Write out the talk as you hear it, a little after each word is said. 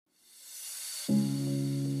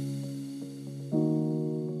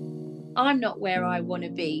I'm not where I want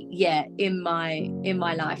to be yet in my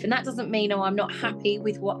life. And that doesn't mean, I'm not happy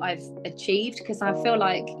with what I've achieved, because I feel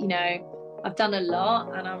like, I've done a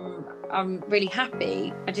lot and I'm really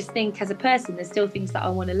happy. I just think as a person, there's still things that I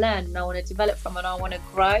want to learn and I want to develop from and I want to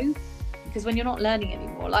grow, because when you're not learning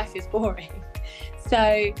anymore, life is boring.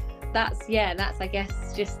 So that's I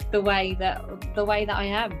guess just the way that I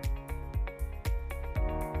am.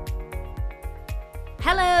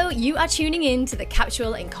 Hello, you are tuning in to the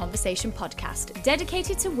Capsule in Conversation podcast,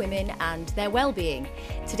 dedicated to women and their well-being.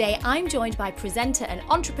 Today, I'm joined by presenter and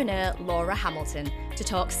entrepreneur Laura Hamilton to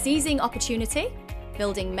talk seizing opportunity,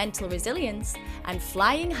 building mental resilience, and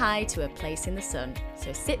flying high to a place in the sun.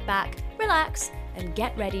 So sit back, relax, and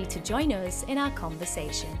get ready to join us in our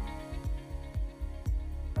conversation.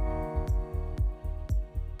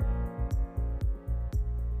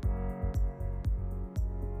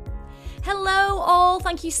 Hello all,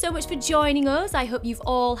 thank you so much for joining us. I hope you've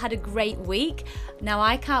all had a great week. Now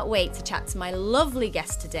I can't wait to chat to my lovely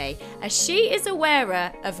guest today, as she is a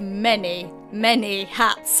wearer of many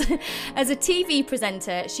hats. As a TV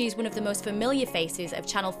presenter, she's one of the most familiar faces of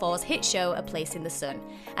Channel 4's hit show A Place in the Sun,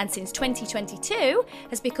 and since 2022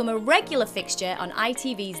 has become a regular fixture on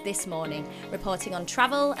ITV's This Morning, reporting on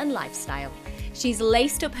travel and lifestyle. She's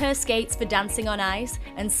laced up her skates for dancing on ice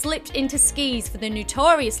and slipped into skis for the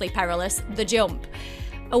notoriously perilous The Jump.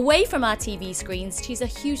 Away from our TV screens, she's a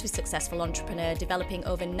hugely successful entrepreneur, developing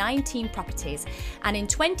over 19 properties, and in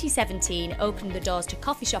 2017 opened the doors to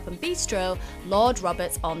coffee shop and bistro Lord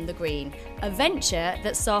Roberts on the Green, a venture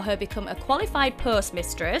that saw her become a qualified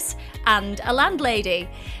postmistress and a landlady,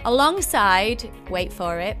 alongside, wait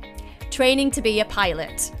for it, training to be a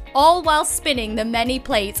pilot. All while spinning the many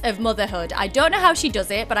plates of motherhood. I don't know how she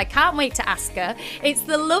does it, but I can't wait to ask her. It's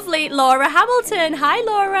the lovely Laura Hamilton. Hi,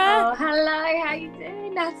 Laura. Oh, hello. How you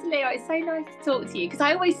doing, Natalie? Oh, it's so nice to talk to you, because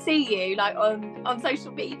I always see you like on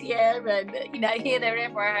social media and here, there, and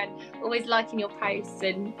everywhere, and always liking your posts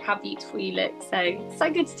and how beautiful you look.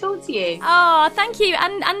 So good to talk to you. Oh, thank you.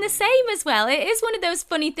 And the same as well. It is one of those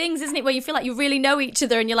funny things, isn't it, where you feel like you really know each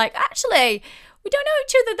other and you're like, actually, we don't know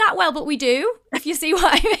each other that well, but we do, if you see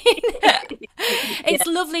what I mean. It's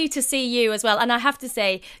lovely to see you as well. And I have to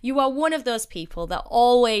say, you are one of those people that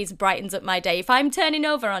always brightens up my day. If I'm turning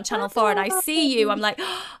over on Channel 4 and I see you, I'm like,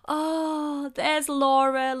 oh, there's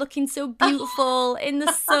Laura looking so beautiful in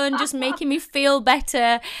the sun, just making me feel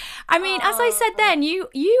better. I mean, as I said then, you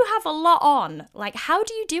have a lot on. Like, how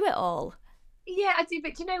do you do it all? Yeah, I do.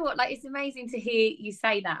 But do you know what? Like, it's amazing to hear you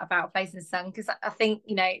say that about A Place in the Sun, because I think,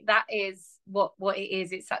 that is what it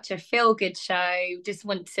is. It's such a feel-good show. Just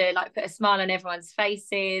want to like put a smile on everyone's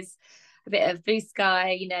faces, a bit of blue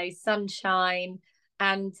sky, sunshine.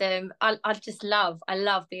 And I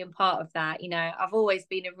love being part of that. I've always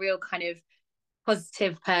been a real kind of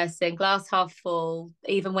positive person, glass half full.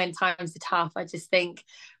 Even when times are tough, I just think,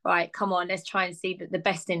 right, come on, let's try and see the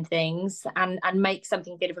best in things and make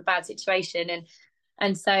something good of a bad situation.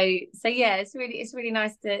 And so yeah, it's really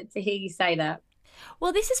nice to hear you say that.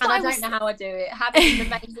 Well, this is what I don't know how I do it, having an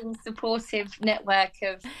amazing supportive network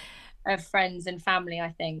of friends and family, I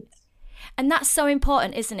think. And that's so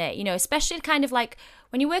important, isn't it? Especially kind of like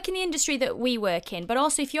when you work in the industry that we work in, but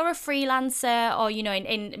also if you're a freelancer or,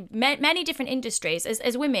 in many different industries,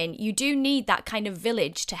 as women, you do need that kind of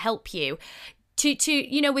village to help you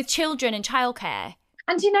to with children and childcare.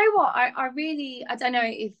 And you know what? I don't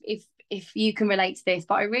know if you can relate to this,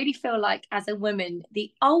 but I really feel like as a woman,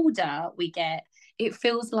 the older we get, it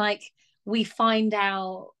feels like we find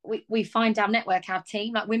our network, our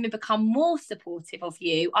team, like women become more supportive of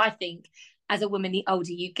you, I think, as a woman, the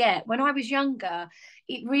older you get. When I was younger,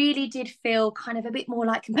 it really did feel kind of a bit more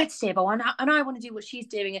like competitive. And I want to do what she's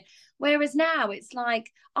doing. Whereas now it's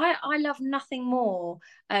like, I love nothing more.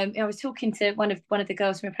 I was talking to one of the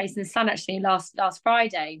girls from A Place in the Sun actually last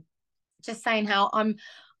Friday, just saying how I'm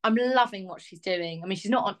loving what she's doing. I mean,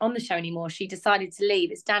 she's not on the show anymore. She decided to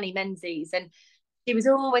leave. It's Danny Menzies, and she was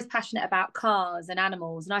always passionate about cars and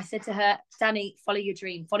animals. And I said to her, Danny, follow your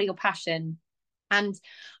dream, follow your passion. And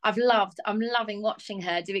I'm loving watching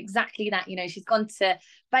her do exactly that. She's gone to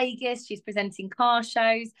Vegas, she's presenting car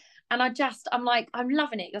shows. And I'm like, I'm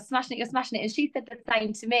loving it. You're smashing it. And she said the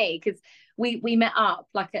same to me, because we met up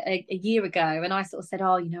like a year ago. And I sort of said,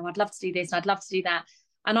 oh, I'd love to do this and I'd love to do that.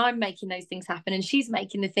 And I'm making those things happen, and she's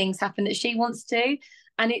making the things happen that she wants to.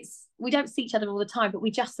 And we don't see each other all the time, but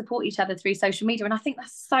we just support each other through social media. And I think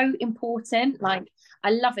that's so important. Like,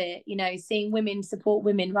 I love it, seeing women support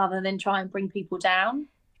women rather than try and bring people down.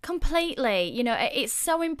 Completely. You know, it's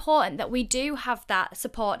so important that we do have that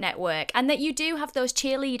support network and that you do have those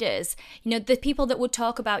cheerleaders, you know, the people that would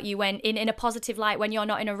talk about you when in a positive light when you're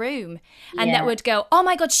not in a room, and that Yeah. would go, oh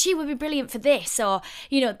my God, she would be brilliant for this, or,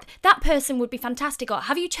 you know, that person would be fantastic, or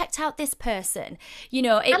have you checked out this person? You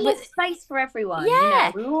know, it And was, there's space for everyone,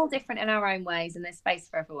 yeah. we're all different in our own ways and there's space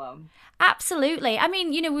for everyone. Absolutely. I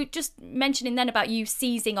mean, you know, we were just mentioning then about you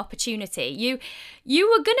seizing opportunity. You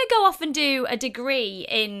were going to go off and do a degree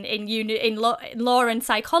in law and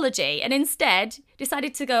psychology, and instead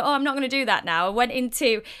decided to go, oh, I'm not going to do that now. I went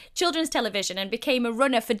into children's television and became a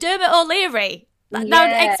runner for Dermot O'Leary. Now,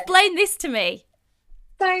 Yeah. explain this to me.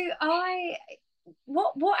 So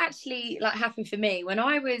what actually like happened for me when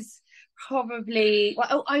I was probably,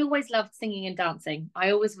 well, I always loved singing and dancing.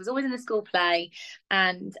 I always was always in the school play,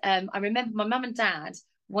 and I remember my mum and dad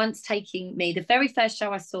once taking me. The very first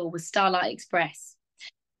show I saw was Starlight Express,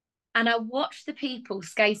 and I watched the people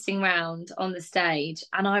skating around on the stage,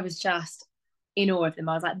 and I was just in awe of them.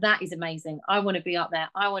 I was like, that is amazing. I want to be up there.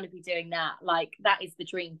 I want to be doing that. Like, that is the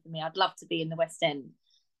dream for me. I'd love to be in the West End.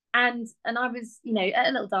 And I was, at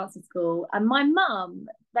a little dancing school, and my mum,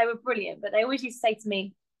 they were brilliant, but they always used to say to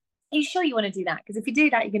me, are you sure you want to do that? Because if you do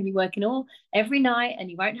that, you're going to be working all every night and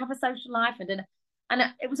you won't have a social life. And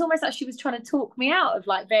it was almost like she was trying to talk me out of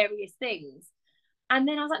like various things. And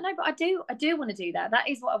then I was like, no, but I do want to do that. That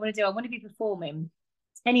is what I want to do. I want to be performing.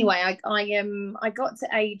 Anyway, I got to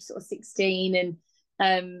age sort of 16, and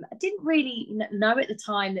I didn't really know at the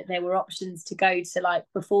time that there were options to go to like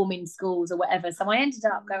performing schools or whatever. So I ended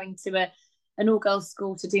up going to an all girls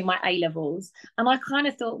school to do my A levels, and I kind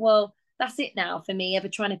of thought, well, that's it now for me, ever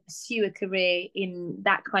trying to pursue a career in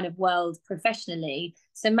that kind of world professionally.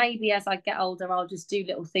 So maybe as I get older, I'll just do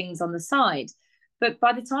little things on the side. But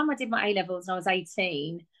by the time I did my A levels and I was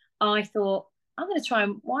 18, I thought, I'm going to try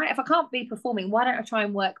and, why, if I can't be performing, why don't I try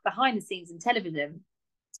and work behind the scenes in television?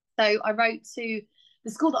 So I wrote to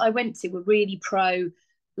the school that I went to, were really pro,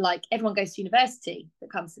 like everyone goes to university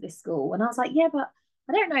that comes to this school. And I was like, yeah, but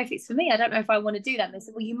I don't know if it's for me. I don't know if I want to do that. And they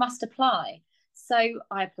said, well, you must apply. So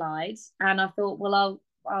I applied, and I thought, well,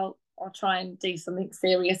 I'll try and do something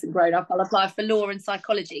serious and grown up. I'll apply for law and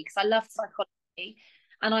psychology because I loved psychology.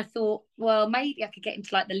 And I thought, well, maybe I could get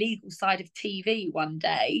into like the legal side of TV one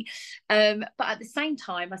day. But at the same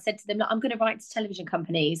time, I said to them, look, I'm going to write to television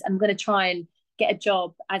companies. I'm going to try and get a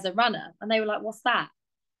job as a runner. And they were like, what's that?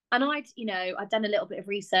 And I'd done a little bit of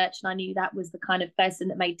research, and I knew that was the kind of person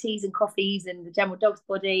that made teas and coffees and the General Dog's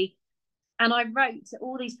Body. And I wrote to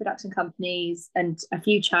all these production companies and a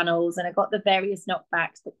few channels, and I got the various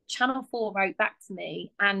knockbacks. But Channel 4 wrote back to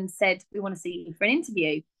me and said, we want to see you for an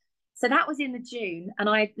interview. So that was in the June, and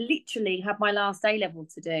I literally had my last A level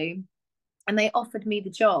to do. And they offered me the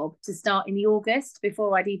job to start in the August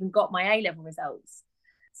before I'd even got my A level results.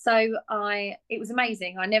 So it was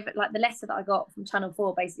amazing. I never, like, the letter that I got from Channel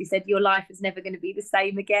 4 basically said, your life is never going to be the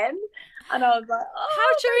same again. And I was like,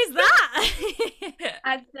 how true is that?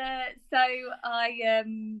 And so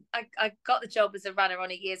I got the job as a runner on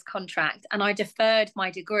a year's contract, and I deferred my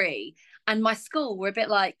degree. And my school were a bit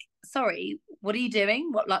like, sorry, what are you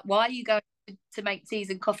doing? Why are you going to make teas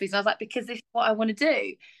and coffees? And I was like, because this is what I want to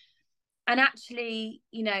do. And actually,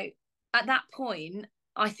 at that point,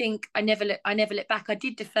 I think I never looked back. I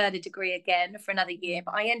did defer the degree again for another year,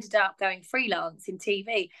 but I ended up going freelance in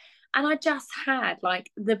TV, and I just had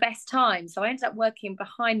like the best time. So I ended up working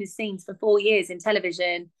behind the scenes for 4 years in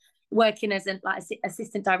television, working as an like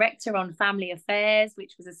assistant director on Family Affairs,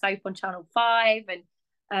 which was a soap on Channel 5,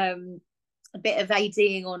 and a bit of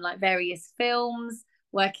ADing on like various films,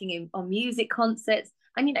 working on music concerts.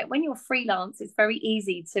 And when you're freelance, it's very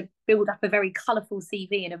easy to build up a very colourful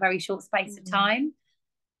CV in a very short space of time.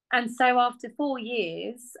 And so after 4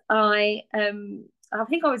 years, I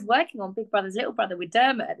think I was working on Big Brother's Little Brother with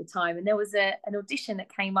Dermot at the time, and there was an audition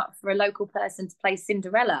that came up for a local person to play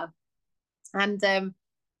Cinderella. And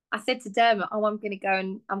I said to Dermot, "Oh, I'm going to go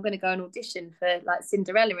and audition for like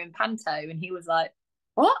Cinderella in Panto." And he was like,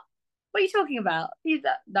 "What? What are you talking about? He's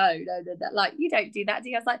like, no, like, you don't do that, do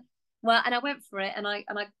you?" I was like, well, and I went for it, and I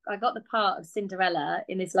got the part of Cinderella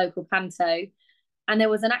in this local Panto. And there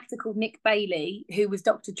was an actor called Nick Bailey, who was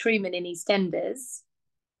Dr. Truman in EastEnders.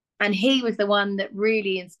 And he was the one that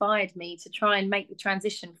really inspired me to try and make the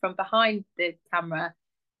transition from behind the camera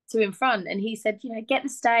to in front. And he said, get the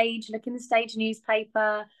stage, look in the stage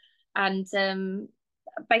newspaper. And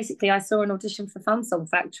basically, I saw an audition for Fun Song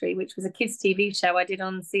Factory, which was a kids' TV show I did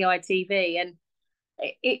on CITV. And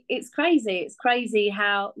it's crazy. It's crazy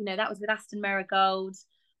how, that was with Aston Marigold.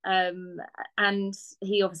 And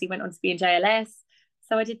he obviously went on to be in JLS.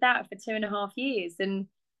 So I did that for 2.5 years. And,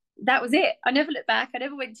 that was it. I never looked back. I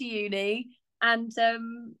never went to uni. And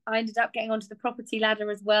I ended up getting onto the property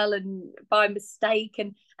ladder as well, and by mistake.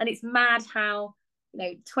 And it's mad how,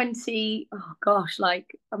 20, oh gosh,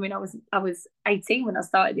 like, I mean, I was 18 when I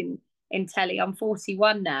started in telly. I'm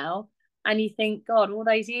 41 now. And you think, God, all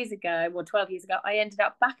those years ago, well, 12 years ago, I ended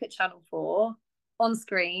up back at Channel 4 on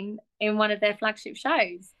screen in one of their flagship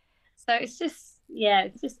shows. So it's just, yeah,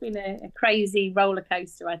 it's just been a crazy roller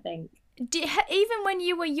coaster, I think. Even when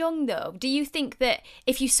you were young, though, do you think that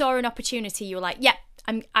if you saw an opportunity, you were like, yeah,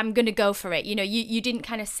 I'm going to go for it? You didn't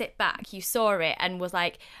kind of sit back. You saw it and was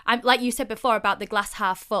like, like you said before about the glass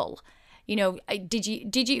half full.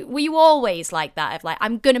 Were you always like that, of like,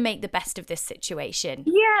 I'm going to make the best of this situation?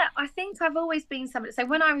 Yeah, I think I've always been somebody. So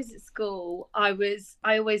when I was at school, I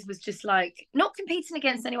always was just like, not competing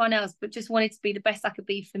against anyone else, but just wanted to be the best I could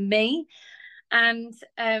be for me. And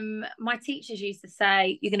my teachers used to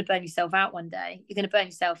say, you're going to burn yourself out one day. You're going to burn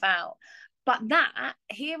yourself out. But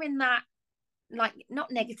hearing that, like,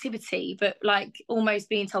 not negativity, but like almost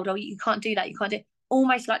being told, oh, you can't do that. You can't do it,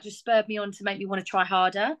 almost like just spurred me on to make me want to try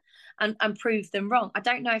harder and prove them wrong. I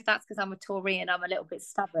don't know if that's because I'm a Tory and I'm a little bit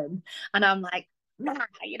stubborn. And I'm like, nah,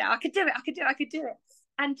 I could do it. I could do it.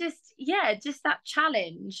 And just that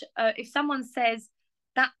challenge. If someone says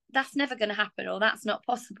that's never going to happen or that's not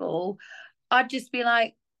possible, I'd just be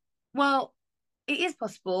like, well, it is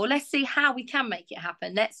possible. Let's see how we can make it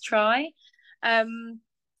happen. Let's try. And,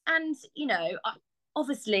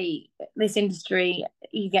 obviously this industry,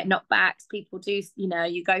 you get knockbacks. People do,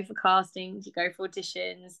 you go for castings, you go for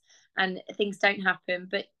auditions, and things don't happen.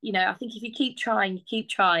 But, I think if you keep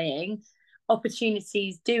trying,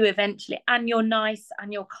 opportunities do eventually, and you're nice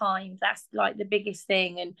and you're kind. That's like the biggest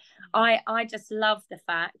thing. And I just love the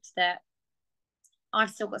fact that I've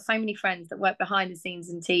still got so many friends that work behind the scenes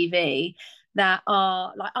in TV that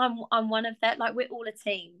are like, I'm one of that. Like, we're all a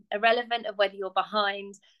team, irrelevant of whether you're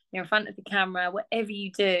behind, you're in front of the camera, whatever you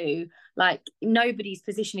do. Like, nobody's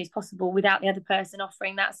position is possible without the other person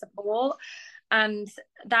offering that support. And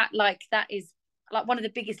that is like one of the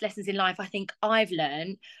biggest lessons in life I think I've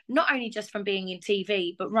learned, not only just from being in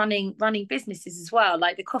TV, but running businesses as well.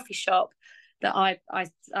 Like the coffee shop that I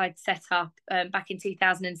set up back in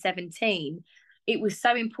 2017. It was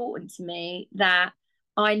so important to me that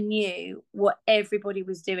I knew what everybody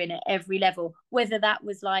was doing at every level, whether that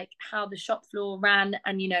was like how the shop floor ran.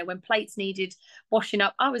 And, when plates needed washing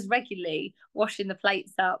up, I was regularly washing the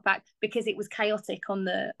plates up back because it was chaotic on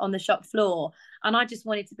the shop floor. And I just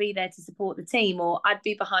wanted to be there to support the team. Or I'd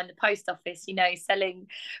be behind the post office,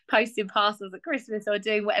 posting parcels at Christmas or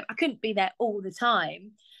doing whatever. I couldn't be there all the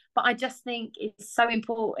time. But I just think it's so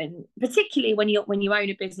important, particularly when you own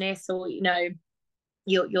a business or,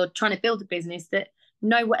 you're trying to build a business, that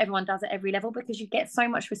know what everyone does at every level, because you get so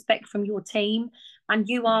much respect from your team, and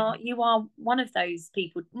you are one of those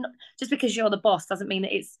people. Just because you're the boss doesn't mean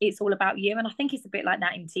that it's all about you. And I think it's a bit like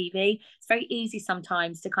that in TV. It's very easy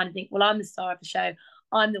sometimes to kind of think, well, I'm the star of the show,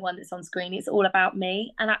 I'm the one that's on screen, it's all about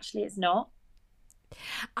me, and actually it's not.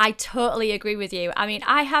 I totally agree with you. I mean,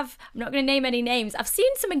 I'm not going to name any names. I've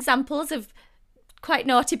seen some examples of quite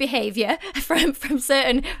naughty behaviour from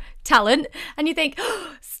certain talent, and you think,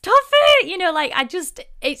 oh, stop it,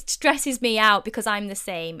 it stresses me out, because I'm the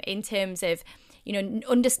same in terms of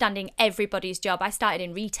understanding everybody's job. I started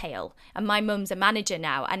in retail, and my mum's a manager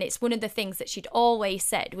now, and it's one of the things that she'd always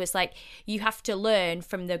said was like, you have to learn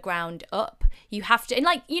from the ground up. You have to, and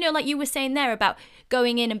like you were saying there about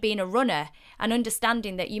going in and being a runner and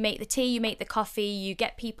understanding that you make the tea, you make the coffee, you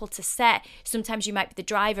get people to set. Sometimes you might be the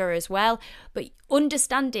driver as well, but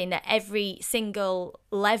understanding that every single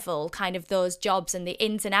level, kind of those jobs and the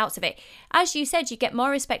ins and outs of it, as you said, you get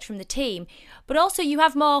more respect from the team, but also you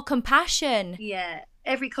have more compassion. Yeah,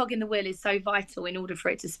 every cog in the wheel is so vital in order for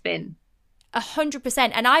it to spin.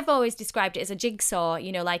 100%. And I've always described it as a jigsaw,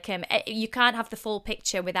 you can't have the full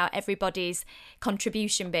picture without everybody's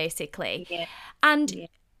contribution, basically. Yeah. And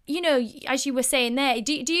as you were saying there,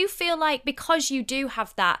 do you feel like, because you do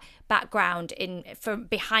have that background from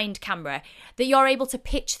behind camera, that you're able to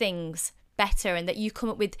pitch things better, and that you come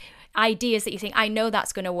up with ideas that you think, I know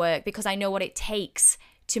that's going to work because I know what it takes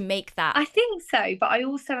to make that? I think so, but I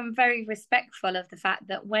also am very respectful of the fact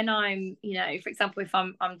that when I'm, for example, if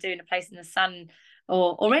I'm doing A Place in the Sun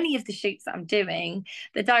or any of the shoots that I'm doing,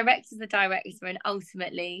 the director, and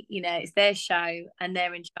ultimately, it's their show and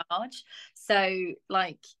they're in charge. So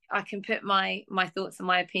like, I can put my thoughts and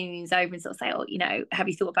my opinions over and sort of say, oh, have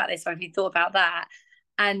you thought about this, or have you thought about that?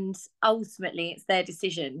 And ultimately it's their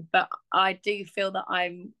decision. But I do feel that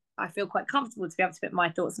I feel quite comfortable to be able to put my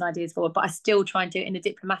thoughts and ideas forward, but I still try and do it in a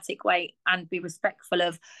diplomatic way and be respectful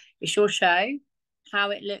of, it's your show,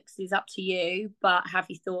 how it looks is up to you, but have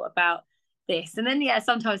you thought about this? And then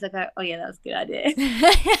sometimes I go, oh yeah, that's a good idea.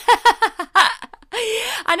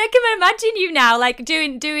 And I can imagine you now, like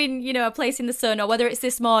doing, A Place in the Sun, or whether it's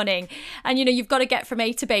this morning, and you've got to get from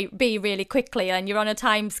A to B really quickly, and you're on a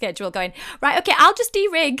time schedule going, right, okay, I'll just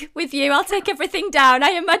de-rig with you, I'll take everything down.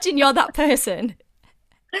 I imagine you're that person.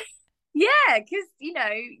 Yeah, because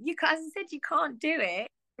as I said, you can't do it.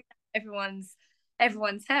 Everyone's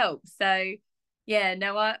help. So yeah,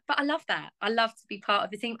 no, but I love that. I love to be part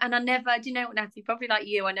of the team, and I never, do you know what, Natalie? Probably like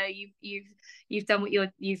you, I know you've done what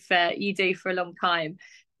you do for a long time.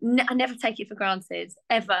 I never take it for granted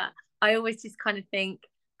ever. I always just kind of think,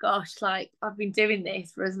 gosh, like I've been doing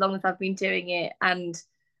this for as long as I've been doing it, and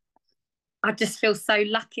I just feel so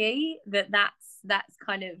lucky that that's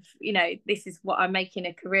kind of, this is what I'm making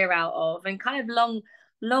a career out of, and kind of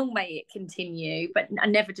long may it continue. But I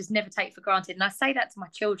never take for granted. And I say that to my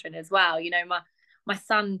children as well. My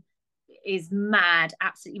son is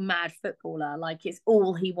absolutely mad footballer. Like, it's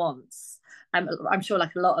all he wants. I'm sure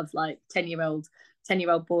like a lot of like 10-year-old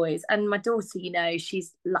boys. And my daughter,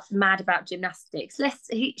 she's mad about gymnastics.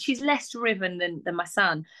 She's less driven than my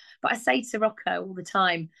son. But I say to Rocco all the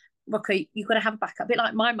time, Rocco, you've got to have a backup. A bit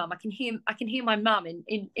like my mum. I can hear my mum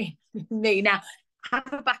in me now.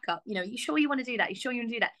 Have a backup. You sure you want to do that? You sure you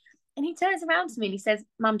want to do that? And he turns around to me and he says,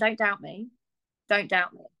 Mum, don't doubt me. Don't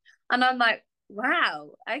doubt me. And I'm like,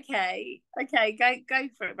 wow, okay, go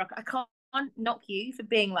for it, Rocco. I can't knock you for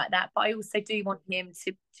being like that, but I also do want him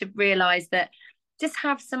to realise that just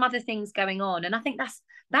have some other things going on. And I think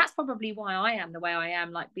that's probably why I am the way I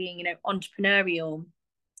am, like being, entrepreneurial,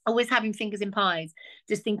 always having fingers in pies,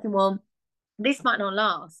 just thinking, well, this might not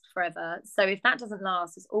last forever. So if that doesn't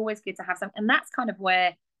last, it's always good to have some. And that's kind of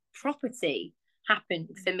where property happened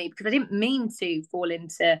for me, because I didn't mean to fall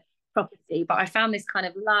into property, but I found this kind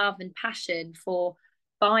of love and passion for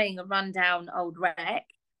buying a rundown old wreck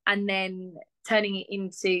and then turning it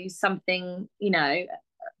into something,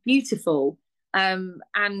 beautiful.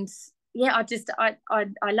 And yeah,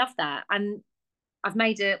 I love that. And I've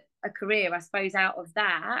made a career, I suppose, out of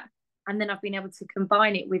that. And then I've been able to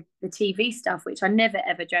combine it with the TV stuff, which I never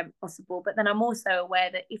ever dreamt possible. But then I'm also aware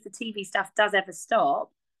that if the TV stuff does ever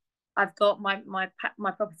stop, I've got my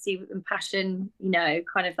property and passion,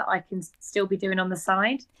 kind of that I can still be doing on the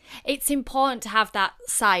side. It's important to have that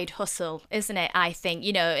side hustle, isn't it? I think,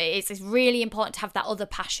 it's really important to have that other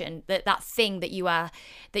passion, that thing that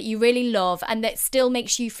you really love, and that still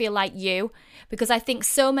makes you feel like you. Because I think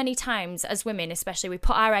so many times as women, especially, we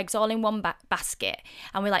put our eggs all in one basket,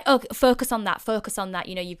 and we're like, oh, focus on that.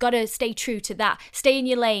 You've got to stay true to that, stay in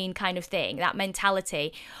your lane kind of thing, that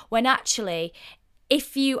mentality. When actually,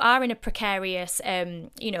 if you are in a precarious,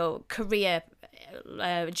 career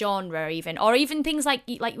genre, or even things like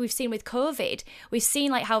we've seen with COVID, we've seen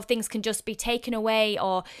like how things can just be taken away,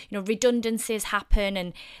 or redundancies happen,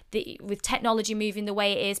 and with technology moving the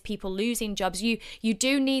way it is, people losing jobs. You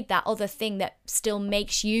do need that other thing that still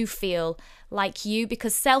makes you feel like you,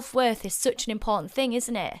 because self-worth is such an important thing,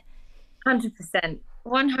 isn't it? 100%,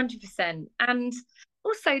 100%. And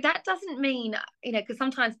also, that doesn't mean, because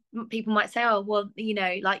sometimes people might say, oh, well,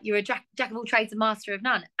 like you're a jack of all trades and master of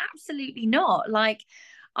none. Absolutely not. Like,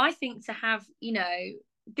 I think to have,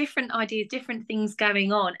 different ideas, different things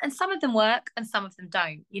going on, and some of them work and some of them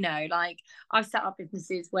don't, like I've set up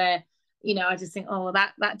businesses where, I just think, oh, well,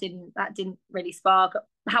 that didn't really spark.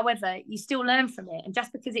 However, you still learn from it. And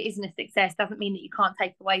just because it isn't a success doesn't mean that you can't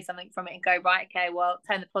take away something from it and go, right, okay, well,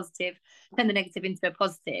 turn the negative into a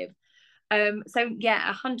positive. So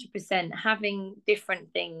yeah, 100% having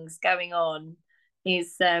different things going on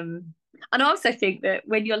is, and I also think that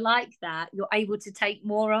when you're like that, you're able to take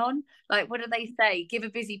more on. Like, what do they say? Give a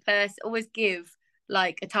busy person, always give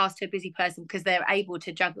like a task to a busy person, because they're able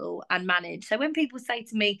to juggle and manage. So when people say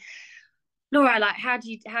to me, Laura, like, how do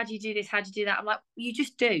you do this? How do you do that? I'm like, you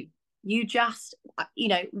just do. We just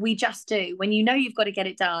do. When you've got to get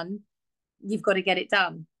it done, you've got to get it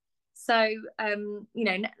done. So, we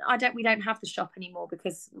don't have the shop anymore,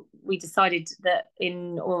 because we decided that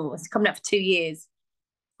it's coming up for 2 years.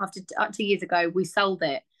 After 2 years ago, we sold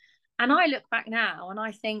it. And I look back now and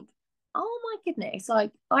I think, oh my goodness,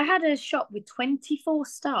 like I had a shop with 24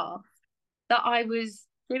 staff that I was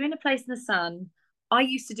doing A Place in the Sun. I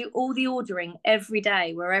used to do all the ordering every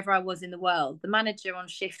day, wherever I was in the world. The manager on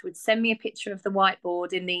shift would send me a picture of the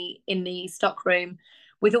whiteboard in the stock room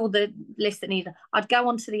with all the lists that needed. I'd go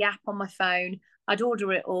onto the app on my phone. I'd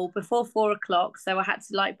order it all before 4 o'clock. So I had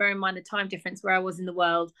to like bear in mind the time difference where I was in the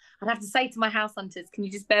world. I'd have to say to my house hunters, can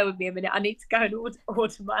you just bear with me a minute? I need to go and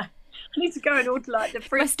order like the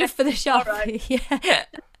free stuff for the shop. Yeah.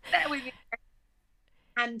 Bear with me.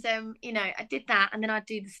 And you know, I did that, and then I'd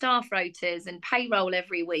do the staff rotas and payroll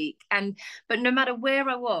every week. And but no matter where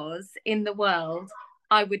I was in the world,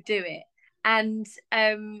 I would do it. And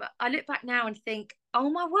I look back now and think, oh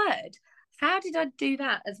my word, how did I do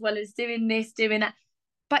that as well as doing this, doing that?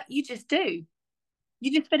 But you just do.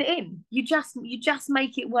 You just put it in. You just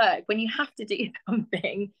make it work. When you have to do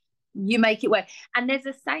something, you make it work. And there's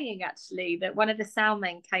a saying actually that one of the sound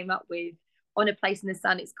men came up with on A Place in the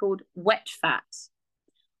Sun. It's called wet fat.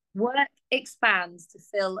 Work expands to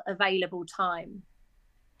fill available time.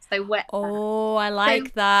 So wet fat. Oh, I like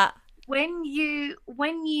So that. when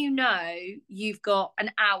you know you've got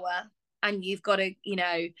an hour and you've got to, you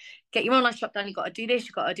know, get your online shop done, you've got to do this,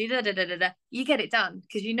 you've got to do da da da da da. You get it done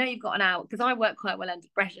because you know you've got an hour. Because I work quite well under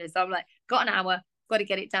pressure, so I'm like, got an hour, got to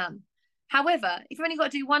get it done. However, if you've only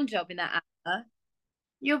got to do one job in that hour,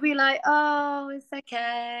 you'll be like, oh, it's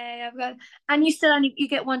okay. I've got, and you still only you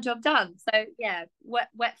get one job done. So yeah, wet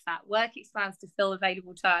fat. Work expands to fill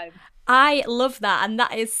available time. I love that. And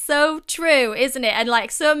that is so true, isn't it? And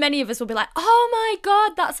like so many of us will be like, oh my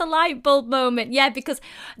God, that's a light bulb moment. Yeah, because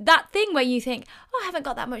that thing where you think, oh, I haven't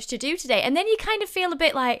got that much to do today. And then you kind of feel a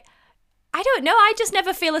bit like, I don't know. I just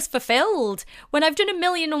never feel as fulfilled. When I've done a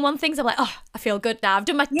million and one things, I'm like, oh, I feel good now. I've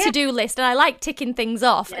done my to-do list and I like ticking things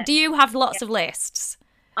off. Yeah. Do you have lots of lists?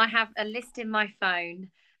 I have a list in my phone,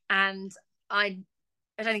 and I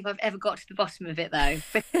don't think I've ever got to the bottom of it though.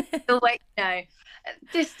 But always, you know,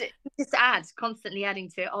 just add, constantly adding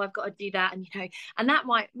to it. Oh, I've got to do that, and you know, and that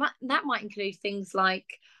might include things like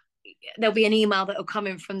there'll be an email that will come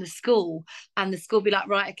in from the school, and the school will be like,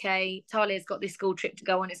 right, okay, Talia's got this school trip to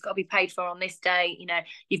go on, it's got to be paid for on this day, you know,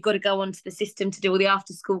 you've got to go onto the system to do all the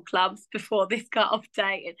after school clubs before this cut-off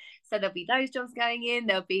date. And so there'll be those jobs going in,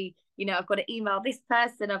 there'll be, you know, I've got to email this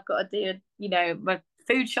person, I've got to do, you know, my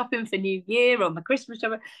food shopping for New Year or my Christmas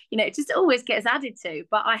shopping, you know, it just always gets added to.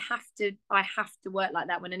 But I have to work like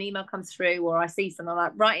that. When an email comes through or I see something, I'm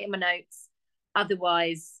like, write it in my notes,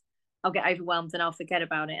 otherwise I'll get overwhelmed and I'll forget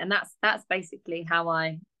about it. And that's basically how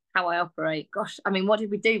I operate. Gosh, I mean, what did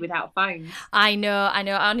we do without phones? I know.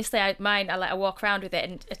 Honestly, I walk around with it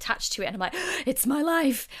and attached to it, and I'm like, it's my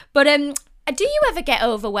life. But do you ever get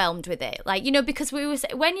overwhelmed with it? Like, you know, because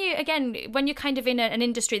when you're kind of in an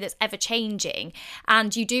industry that's ever changing,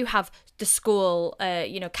 and you do have the school,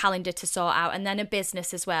 you know, calendar to sort out, and then a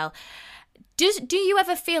business as well. Do you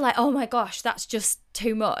ever feel like, oh my gosh, that's just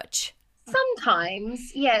too much?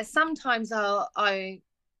 Sometimes, yeah. Sometimes I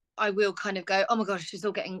will kind of go, oh my gosh, it's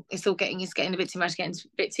getting a bit too much, getting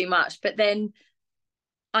a bit too much. But then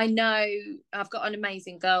I know I've got an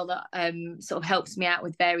amazing girl that sort of helps me out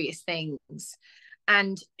with various things.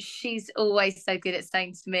 And she's always so good at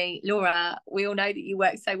saying to me, Laura, we all know that you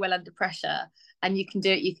work so well under pressure and you can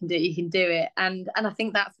do it, you can do it, you can do it. And I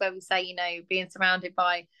think that's where we say, you know, being surrounded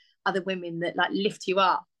by other women that like lift you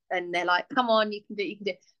up and they're like, come on, you can do it, you can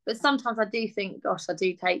do it. But sometimes I do think, gosh, I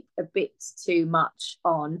do take a bit too much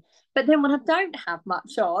on. But then when I don't have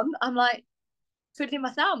much on, I'm like, twiddling my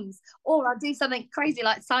thumbs, or I'll do something crazy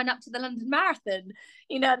like sign up to the London Marathon,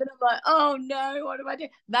 you know. Then I'm like, oh no, what do I do?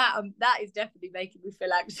 That is definitely making me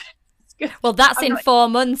feel anxious. Well, that's in 4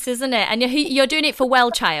 months, isn't it? And you're doing it for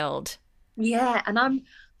Well Child. Yeah, and I'm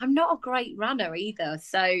not a great runner either,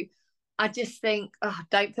 so I just think, oh,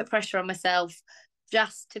 don't put pressure on myself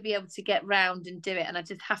just to be able to get round and do it, and I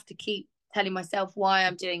just have to keep telling myself why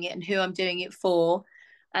I'm doing it and who I'm doing it for.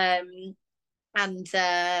 And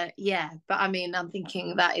yeah, but I mean, I'm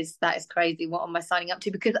thinking that is crazy. What am I signing up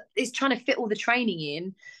to? Because it's trying to fit all the training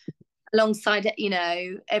in alongside, you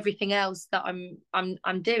know, everything else that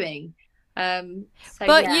I'm doing. But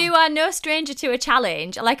yeah. You are no stranger to a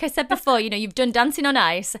challenge. Like I said before, you know, you've done Dancing on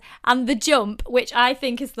Ice and The Jump, which I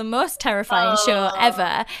think is the most terrifying show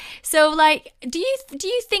ever. So, like, do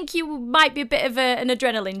you think you might be a bit of an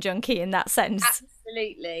adrenaline junkie in that sense?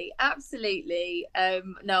 Absolutely.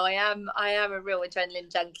 No, I am a real adrenaline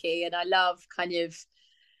junkie, and I love kind of,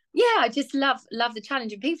 yeah, I just love the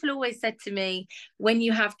challenge. And people always said to me, when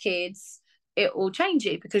you have kids, it will change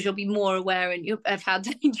you because you'll be more aware of how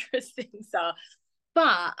dangerous things are.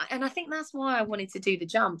 And I think that's why I wanted to do the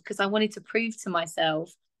jump, because I wanted to prove to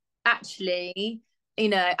myself, actually, you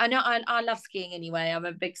know, I love skiing anyway. I'm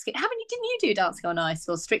a big skier. Didn't you do Dancing on Ice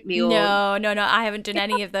or Strictly? Or No, I haven't done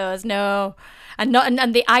any of those. No, and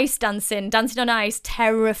the ice dancing on ice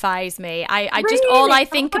terrifies me. I really? Just all I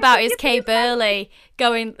think about is Kay Burley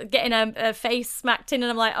getting a face smacked in, and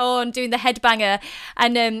I'm like, oh, I'm doing the headbanger.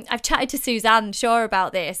 And I've chatted to Suzanne Shaw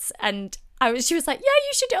about this, and she was like, yeah,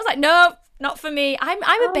 you should do it. I was like, no, not for me. I'm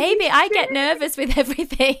a baby. I get nervous with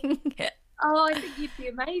everything. Oh, I think you'd be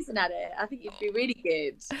amazing at it. I think you'd be really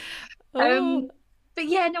good. Oh. But but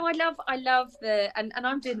yeah, no, I love and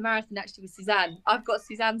I'm doing the marathon actually with Suzanne. I've got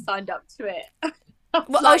Suzanne signed up to it.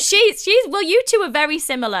 Well, Like, she's well, you two are very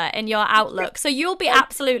similar in your outlook, so you'll be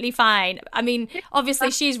absolutely fine. I mean, obviously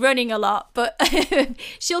she's running a lot, but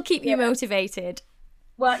she'll keep you motivated.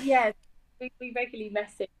 well, yeah, we regularly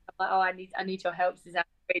message. I'm like, oh, I need your help, Suzanne.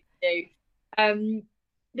 I really do.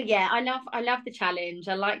 But yeah, I love the challenge.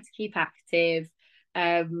 I like to keep active.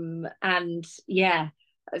 And yeah,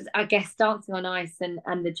 I guess dancing on ice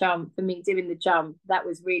and the jump for me, doing the jump, that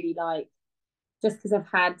was really like, just because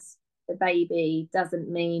I've had a baby doesn't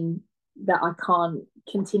mean that I can't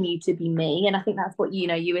continue to be me. And I think that's what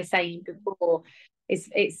you were saying before.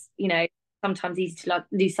 It's sometimes easy to like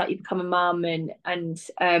lose sight. You become a mum and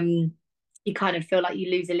you kind of feel like you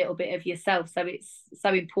lose a little bit of yourself. So it's so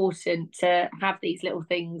important to have these little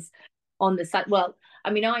things on the side. Well, I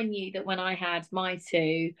mean, I knew that when I had my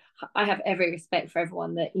two, I have every respect for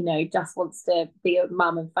everyone that just wants to be a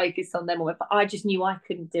mum and focus on them, or but I just knew I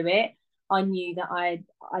couldn't do it. I knew that I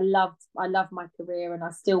loved my career and I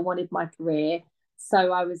still wanted my career.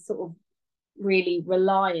 So I was sort of really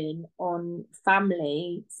relying on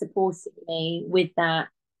family supporting me with that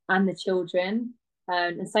and the children.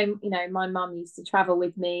 And so, my mum used to travel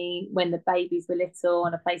with me when the babies were little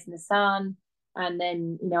on a place in the sun. And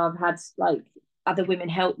then, I've had like other women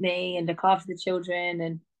help me and look after the children,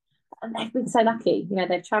 and they've been so lucky.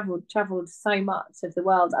 They've traveled so much of the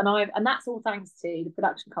world, and that's all thanks to the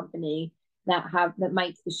production company that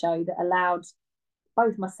makes the show, that allowed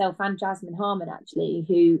both myself and Jasmine Harmon, actually,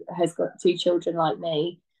 who has got two children like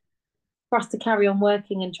me, for us to carry on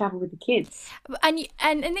working and travel with the kids. And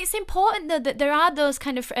it's important though that there are those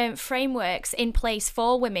kind of frameworks in place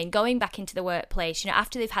for women going back into the workplace,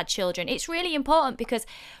 after they've had children. It's really important, because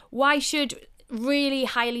why should really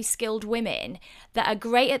highly skilled women that are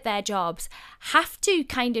great at their jobs have to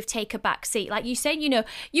kind of take a back seat? Like you said,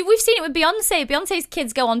 we've seen it with Beyonce. Beyonce's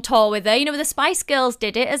kids go on tour with her. The Spice Girls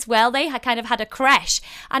did it as well. They had kind of had a crash,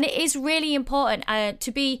 and it is really important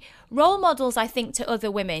to be role models, I think, to other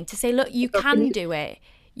women, to say, look, you can do it.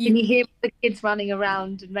 Can you hear the kids running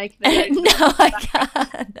around and making their own No, I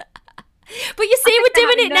can't. But you see, we're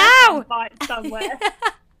doing it now. Somewhere.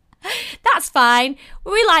 That's fine.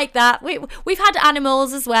 We like that. We've had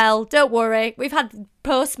animals as well. Don't worry. We've had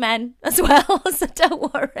postmen as well, so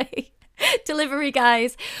don't worry. Delivery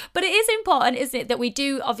guys. But it is important, isn't it, that we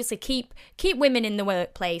do obviously keep women in the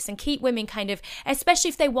workplace and keep women kind of, especially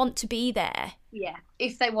if they want to be there. Yeah,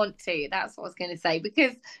 if they want to, that's what I was going to say,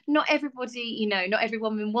 because not everybody, not every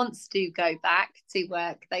woman wants to go back to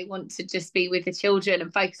work. They want to just be with the children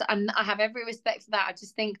and focus. And I have every respect for that. I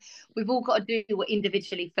just think we've all got to do what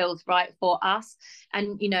individually feels right for us.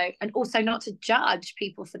 And, and also not to judge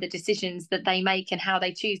people for the decisions that they make and how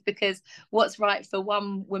they choose, because what's right for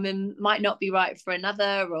one woman might not be right for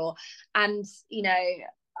another. And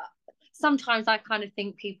sometimes I kind of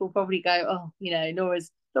think people probably go, oh,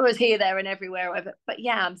 Nora's here, there, and everywhere, whatever. But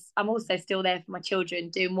yeah, I'm also still there for my children,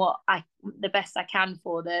 doing the best I can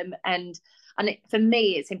for them. And for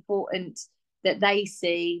me, it's important that they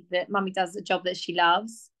see that Mummy does the job that she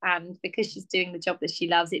loves, and because she's doing the job that she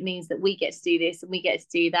loves, it means that we get to do this and we get to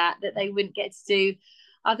do that they wouldn't get to do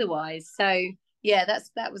otherwise. So yeah,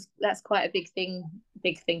 that's quite a big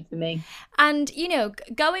thing for me. And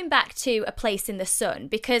going back to A Place in the Sun,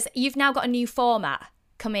 because you've now got a new format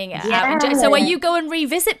coming out. So where you go and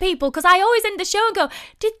revisit people, because I always end the show and go,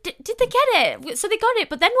 did they get it? So they got it,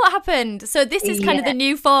 but then what happened? So this is kind of the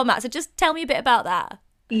new format. So just tell me a bit about that.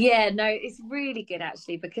 Yeah, no, it's really good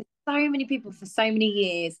actually, because so many people for so many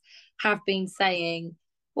years have been saying,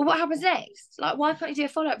 well, what happens next? Like, why can't you do a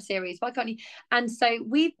follow-up series? Why can't you? And so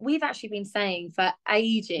we've actually been saying for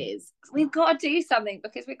ages, we've got to do something,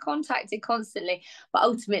 because we're contacted constantly. But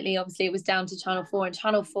ultimately, obviously, it was down to Channel 4, and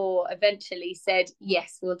Channel 4 eventually said,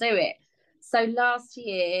 yes, we'll do it. So last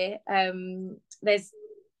year, there's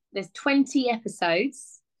 20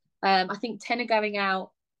 episodes. I think 10 are going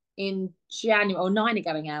out in January, or 9 are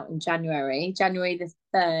going out in January. January the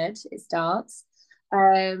 3rd, it starts.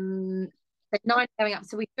 So 9 going up.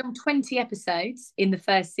 So we filmed 20 episodes in the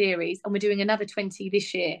first series, and we're doing another 20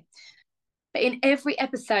 this year. But in every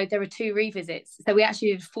episode, there are 2 revisits. So we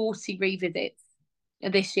actually did 40 revisits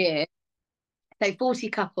this year. So 40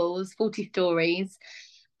 couples, 40 stories.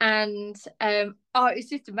 And it's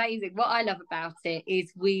just amazing. What I love about it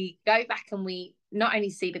is we go back and we not only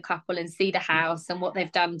see the couple and see the house and what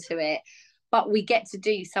they've done to it, but we get to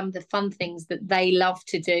do some of the fun things that they love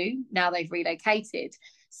to do now they've relocated.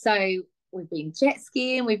 So we've been jet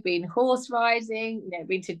skiing, we've been horse riding,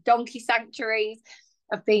 been to donkey sanctuaries.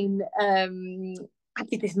 I've been I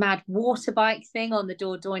did this mad water bike thing on the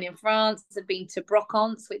Dordogne in France. I've been to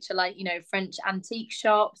Brocante, which are like, French antique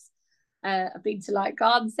shops. I've been to like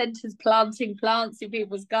garden centres, planting plants in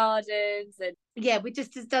people's gardens, and yeah, we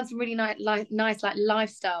just done some really nice like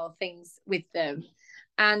lifestyle things with them,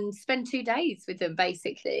 and spend 2 days with them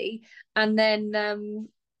basically, and then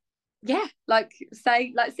yeah, like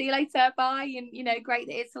say like see you later, bye, and great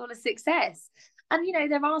that it's all a success. And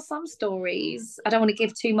there are some stories, I don't want to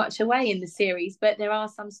give too much away in the series, but there are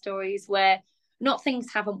some stories where not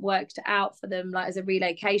things haven't worked out for them, like as a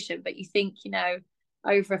relocation, but you think,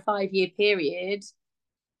 over a 5-year period,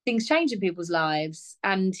 things change in people's lives.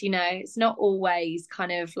 And, it's not always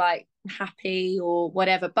kind of like happy or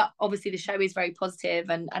whatever. But obviously the show is very positive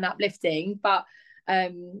and uplifting. But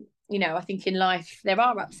I think in life there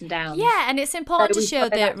are ups and downs. Yeah, and it's important to show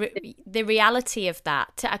the reality of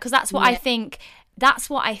that, because that's what I think. That's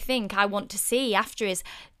what I think I want to see after is,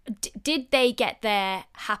 did they get their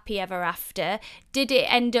happy ever after? Did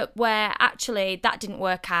it end up where actually that didn't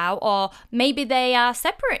work out? Or maybe they are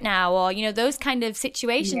separate now, or, those kind of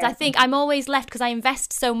situations. Yeah. I think I'm always left, because I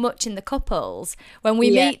invest so much in the couples when we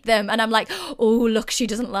meet them, and I'm like, oh, look, she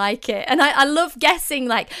doesn't like it. And I love guessing,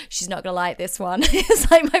 like, she's not going to like this one. It's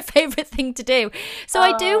like my favourite thing to do. So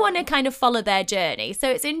I do want to kind of follow their journey. So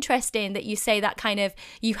it's interesting that you say that kind of,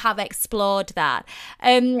 you have explored that.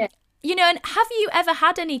 And have you ever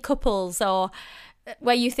had any couples or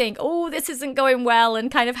where you think, oh, this isn't going well, and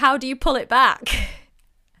kind of how do you pull it back?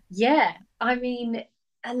 Yeah, I mean,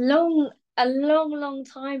 a long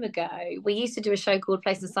time ago, we used to do a show called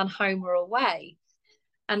Place in the Sun, Home or Away,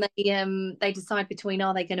 and they decide between,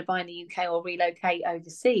 are they going to buy in the UK or relocate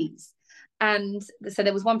overseas? And so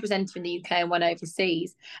there was one presenter in the UK and one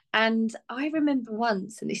overseas. And I remember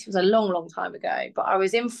once, and this was a long time ago, but I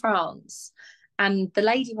was in France. And the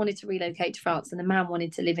lady wanted to relocate to France and the man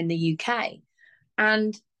wanted to live in the UK.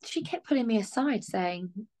 And she kept pulling me aside saying,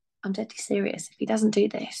 I'm deadly serious. If he doesn't do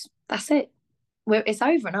this, that's it. It's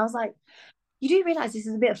over. And I was like, you do realise this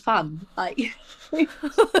is a bit of fun. Like, but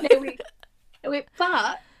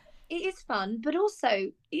it is fun, but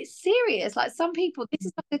also it's serious. Like, some people, this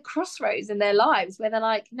is like a crossroads in their lives where they're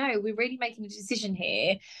like, no, we're really making a decision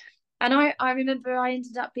here. And I remember I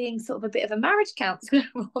ended up being sort of a bit of a marriage counsellor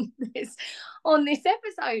on this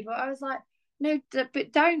episode, where I was like, no,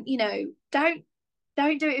 but don't do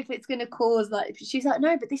it if it's going to cause, like, she's like,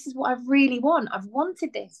 no, but this is what I really want. I've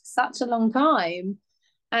wanted this such a long time.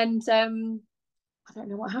 And I don't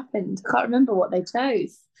know what happened. I can't remember what they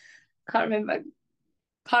chose. Can't really remember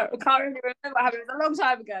what happened. It was a long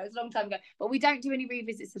time ago. But we don't do any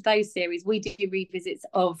revisits of those series. We do revisits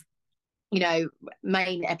of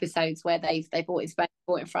main episodes where they've bought in Spain,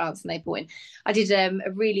 bought in France, and they bought in. I did a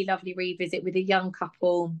really lovely revisit with a young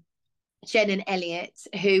couple, Jen and Elliot,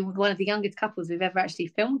 who were one of the youngest couples we've ever actually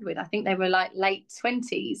filmed with. I think they were like late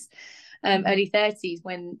 20s, early 30s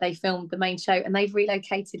when they filmed the main show, and they've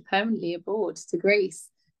relocated permanently abroad to Greece.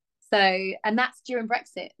 So, and that's during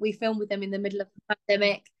Brexit. We filmed with them in the middle of the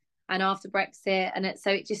pandemic and after Brexit, and so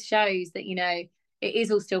it just shows that it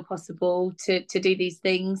is all still possible to do these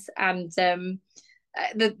things. And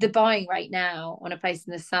the buying rate now on A Place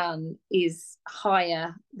in the Sun is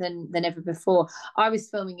higher than ever before. I was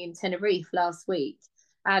filming in Tenerife last week,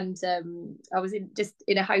 and I was in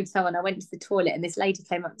a hotel, and I went to the toilet, and this lady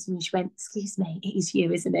came up to me and she went, excuse me, it is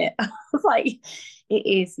you, isn't it? I was like, it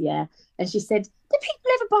is, yeah. And she said, do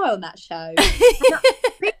people ever buy on that show?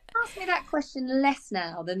 People ask me that question less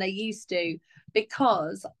now than they used to,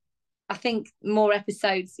 because I think more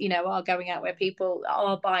episodes, are going out where people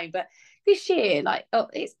are buying. But this year,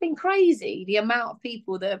 it's been crazy, the amount of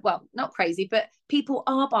people that, well, not crazy, but people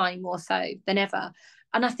are buying more so than ever.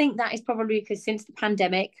 And I think that is probably because since the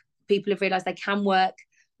pandemic, people have realised they can work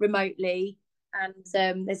remotely,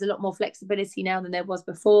 and there's a lot more flexibility now than there was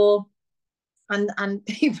before. And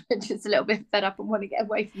people are just a little bit fed up and want to get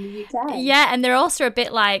away from the UK. Yeah, and they're also a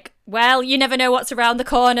bit like, well, you never know what's around the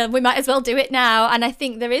corner. We might as well do it now. And I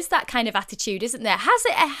think there is that kind of attitude, isn't there?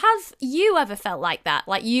 Have you ever felt like that?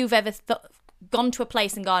 Like you've ever gone to a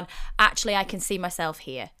place and gone, actually, I can see myself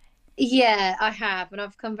here? Yeah, I have. And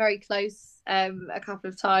I've come very close a couple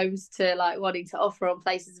of times to like wanting to offer on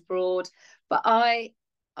places abroad. But I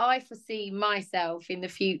foresee myself in the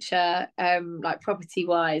future, like property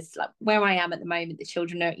wise, like where I am at the moment, the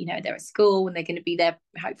children are, they're at school and they're going to be there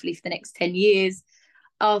hopefully for the next 10 years.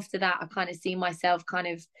 After that, I kind of see myself kind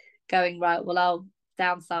of going, right, well, I'll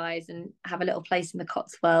downsize and have a little place in the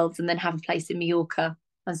Cotswolds and then have a place in Mallorca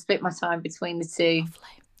and split my time between the two.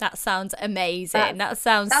 Lovely. That sounds amazing. That's, That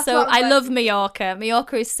sounds that's so. what I'm I love working. Mallorca.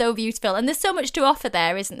 Mallorca is so beautiful, and there's so much to offer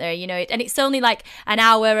there, isn't there? You know, and it's only like an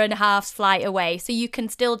hour and a half's flight away, so you can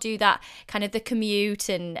still do that kind of the commute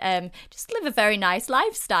and just live a very nice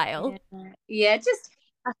lifestyle. Yeah, just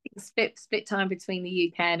I think split time between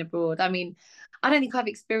the UK and abroad. I mean, I don't think I've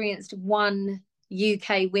experienced one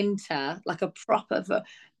UK winter like a proper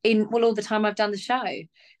in well all the time I've done the show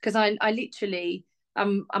because I literally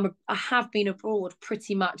I have been abroad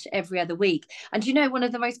pretty much every other week. And you know, one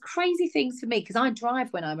of the most crazy things for me because I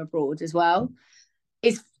drive when I'm abroad as well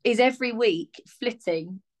is every week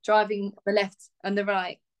flitting, driving the left and the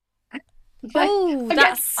right. I Oh, get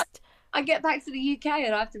that's I get back to the UK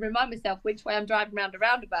and I have to remind myself which way I'm driving around a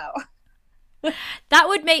roundabout. That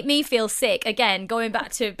would make me feel sick. Again, going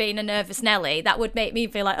back to being a nervous Nelly, that would make me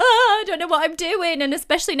feel like, oh, I don't know what I'm doing. And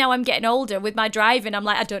especially now I'm getting older with my driving, I'm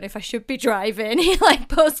like, I don't know if I should be driving. Like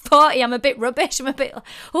post 40, I'm a bit rubbish. I'm a bit,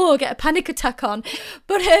 oh, get a panic attack on.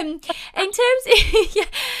 But in terms, yeah,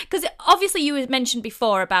 because obviously you mentioned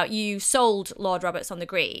before about you sold Lord Roberts on the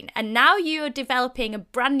Green, and now you're developing a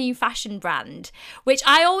brand new fashion brand, which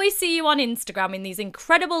I always see you on Instagram in these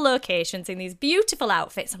incredible locations, in these beautiful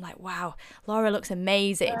outfits. I'm like, wow, Laura looks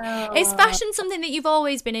amazing. Is Oh. fashion something that you've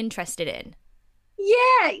always been interested in?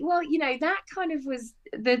 Yeah, well, you know, that kind of was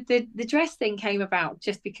the dress thing came about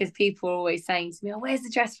just because people were always saying to me, "Oh, where's the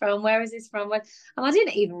dress from? Where is this from?" And I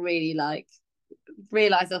didn't even really like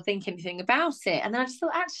realize or think anything about it. And then I just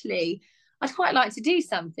thought, actually, I'd quite like to do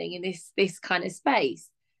something in this kind of space.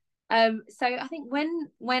 So I think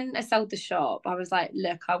when I sold the shop, I was like,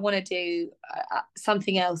 look, I want to do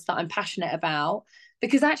something else that I'm passionate about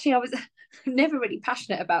because actually I was never really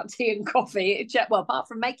passionate about tea and coffee. Well, apart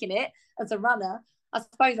from making it as a runner, I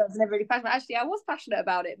suppose I was never really passionate. Actually, I was passionate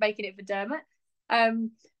about it, making it for Dermot.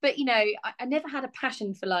 But you know, I never had a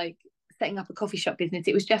passion for like setting up a coffee shop business.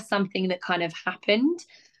 It was just something that kind of happened.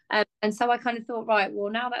 And so I kind of thought, right,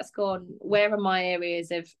 well, now that's gone, where are my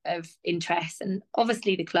areas of interest? And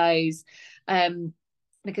obviously the clothes,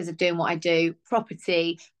 because of doing what I do,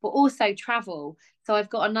 property, but also travel. So I've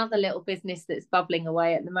got another little business that's bubbling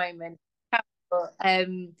away at the moment.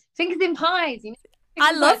 Fingers in pies, you know.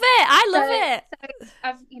 I Fingers in love pies. it. I love So, it.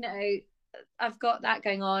 so I've got that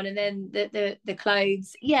going on, and then the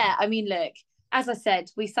clothes. Yeah, I mean, look, as I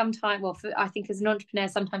said, we sometimes, well, I think as an entrepreneur,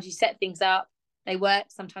 sometimes you set things up, they work,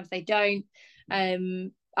 sometimes they don't.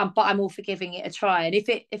 But I'm all for giving it a try. And if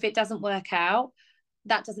it doesn't work out,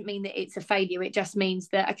 that doesn't mean that it's a failure. It just means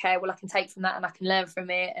that okay, well, I can take from that and I can learn from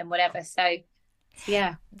it and whatever. So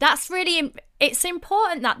yeah. That's really, it's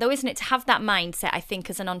important that though, isn't it, to have that mindset, I think,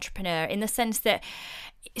 as an entrepreneur, in the sense that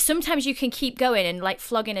sometimes you can keep going and like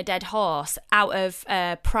flogging a dead horse out of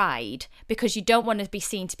pride because you don't want to be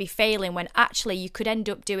seen to be failing when actually you could end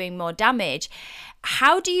up doing more damage.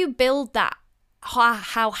 How do you build that?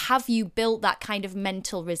 How have you built that kind of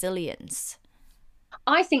mental resilience?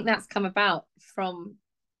 I think that's come about from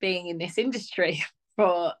being in this industry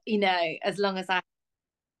for, as long as I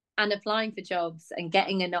and applying for jobs and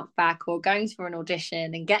getting a knockback or going for an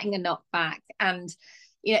audition and getting a knockback and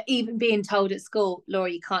even being told at school,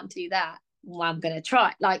 Laura, you can't do that. Well, I'm going to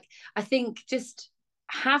try. Like, I think just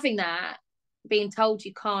having that, being told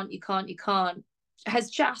you can't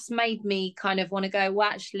has just made me kind of want to go, well,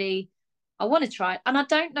 actually, I want to try it. And I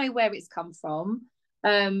don't know where it's come from.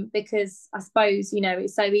 Because I suppose,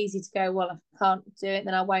 it's so easy to go, well, if I can't do it,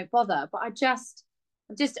 then I won't bother. But I've just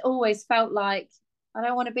always felt like I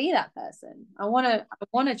don't want to be that person. I want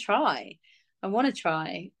to try. I want to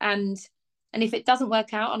try. And if it doesn't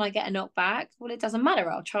work out and I get a knockback, well, it doesn't matter.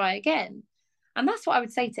 I'll try again. And that's what I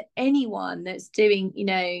would say to anyone that's doing,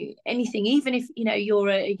 anything, even if, you're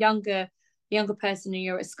a younger person and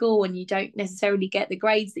you're at school and you don't necessarily get the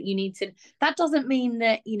grades that you need to. That doesn't mean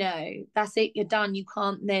that, that's it, you're done. You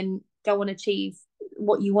can't then go and achieve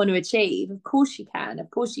what you want to achieve. Of course you can. Of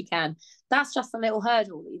course you can. That's just a little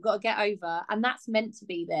hurdle that you've got to get over. And that's meant to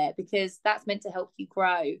be there because that's meant to help you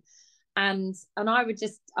grow. And I would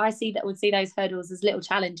see those hurdles as little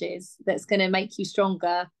challenges that's going to make you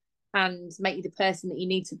stronger and make you the person that you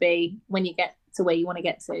need to be when you get to where you want to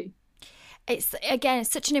get to. It's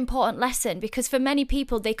such an important lesson because for many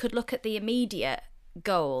people, they could look at the immediate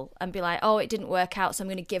goal and be like, oh, it didn't work out, so I'm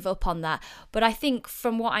going to give up on that. But I think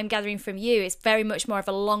from what I'm gathering from you, it's very much more of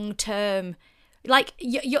a long-term, like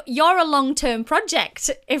you're a long-term project,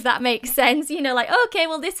 if that makes sense. Like, okay,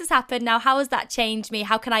 well, this has happened. Now, how has that changed me?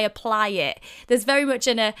 How can I apply it? There's very much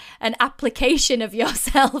an application of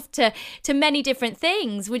yourself to many different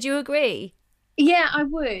things. Would you agree? Yeah, I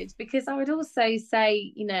would, because I would also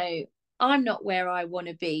say, I'm not where I want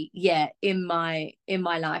to be yet in my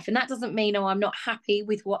life. And that doesn't mean, oh, I'm not happy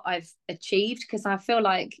with what I've achieved, because I feel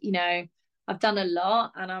like, I've done a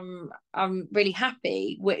lot and I'm really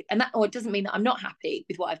happy with, and that, or it doesn't mean that I'm not happy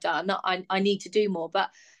with what I've done. Not, I need to do more, but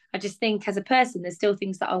I just think as a person, there's still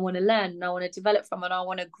things that I want to learn and I want to develop from and I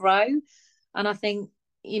want to grow. And I think,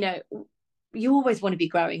 you always want to be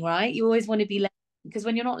growing, right? You always want to be learning, because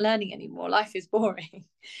when you're not learning anymore, life is boring.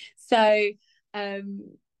 So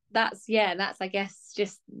that's I guess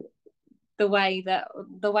just the way that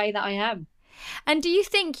I am. And do you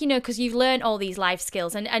think, because you've learned all these life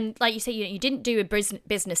skills and like you say, you didn't do a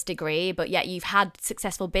business degree, but yet you've had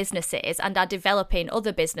successful businesses and are developing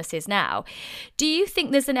other businesses now. Do you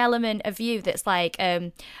think there's an element of you that's like,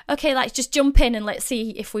 okay, let's just jump in and let's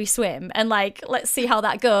see if we swim and like, let's see how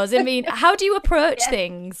that goes? I mean, how do you approach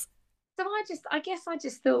things? So I guess I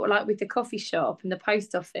just thought, like, with the coffee shop and the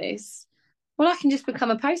post office, well, I can just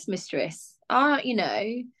become a postmistress.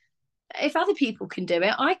 If other people can do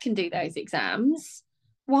it, I can do those exams.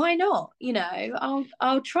 Why not?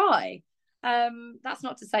 I'll try. That's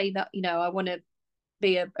not to say that I want to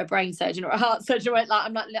be a brain surgeon or a heart surgeon. Like,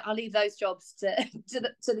 I'm not. I'll leave those jobs to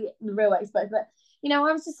the real experts. But I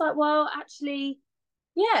was just like, well, actually,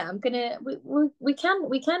 yeah, I'm gonna. We can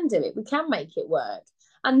do it. We can make it work.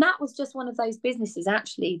 And that was just one of those businesses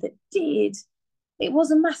actually that did. It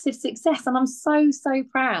was a massive success, and I'm so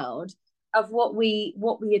proud of what we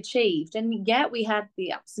achieved. And yeah, we had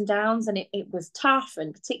the ups and downs, and it was tough,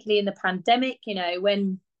 and particularly in the pandemic,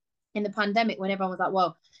 when everyone was like,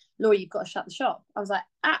 well, Laura, you've got to shut the shop. I was like,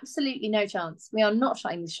 absolutely no chance. We are not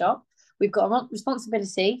shutting the shop. We've got a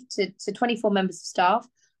responsibility to 24 members of staff.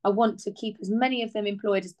 I want to keep as many of them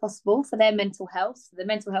employed as possible for their mental health, for the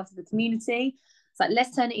mental health of the community. It's like,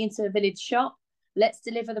 let's turn it into a village shop. Let's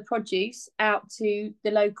deliver the produce out to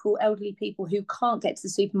the local elderly people who can't get to the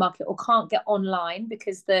supermarket or can't get online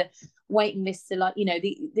because the waiting lists are like,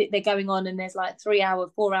 they're going on, and there's like 3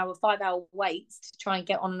 hour, 4 hour, 5 hour waits to try and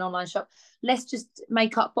get on an online shop. Let's just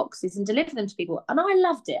make up boxes and deliver them to people. And I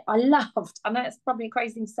loved it. I know it's probably a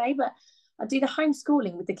crazy thing to say, but I do the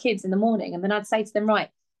homeschooling with the kids in the morning, and then I'd say to them, right,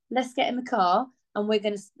 let's get in the car and we've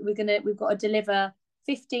got to deliver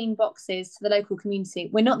 15 boxes to the local community.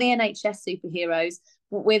 We're not the NHS superheroes,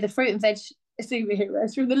 but we're the fruit and veg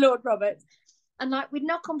superheroes from the Lord Roberts. And like, we'd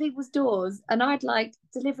knock on people's doors and I'd like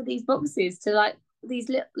deliver these boxes to like these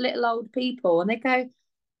little old people, and they go,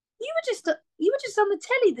 you were just on the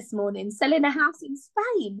telly this morning selling a house in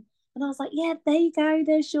Spain. And I was like, yeah, there you go,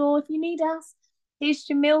 there's if you need us, here's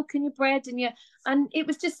your milk and your bread and it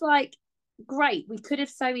was just like, great. We could have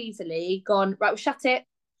so easily gone, right, we'll shut it,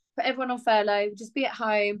 put everyone on furlough, just be at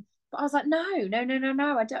home. But I was like, no.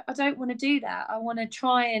 I don't want to do that. I want to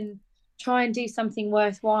try and do something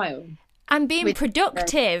worthwhile. And being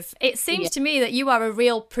productive. It seems to me that you are a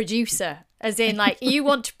real producer, as in like you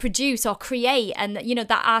want to produce or create, and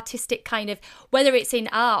that artistic kind of, whether it's in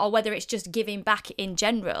art or whether it's just giving back in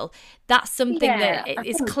general, that's something that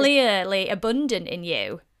is clearly abundant in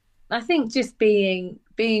you. I think just being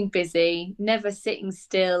busy, never sitting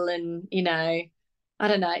still, and I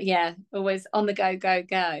don't know, yeah, always on the go.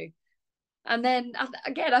 And then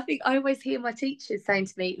again, I think I always hear my teachers saying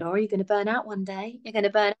to me, Laura, you're going to burn out one day. You're going to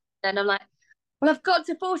burn out. And I'm like, well, I've got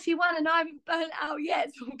to 41 and I haven't burnt out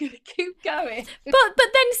yet, so I'm going to keep going. But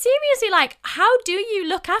then seriously, like, how do you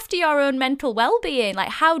look after your own mental well-being? Like,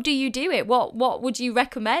 how do you do it? What would you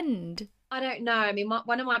recommend? I don't know. I mean,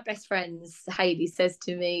 one of my best friends, Hayley, says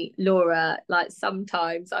to me, Laura, like,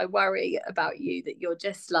 sometimes I worry about you, that you're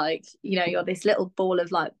just like, you're this little ball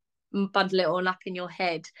of like, bundle it all up in your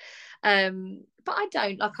head. But I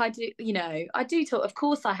don't, like, I do, I do talk. Of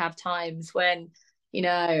course I have times when,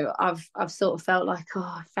 I've sort of felt like, oh,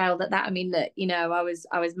 I failed at that. I mean, that, I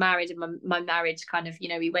was married, and my marriage kind of,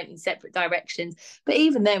 we went in separate directions. But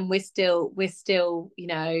even then, we're still,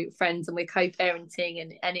 friends, and we're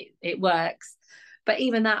co-parenting, and it works. But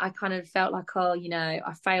even that, I kind of felt like, oh,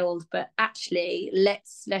 I failed. But actually,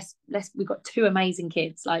 let's we've got two amazing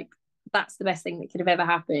kids. Like, that's the best thing that could have ever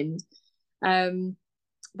happened.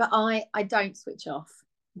 But I don't switch off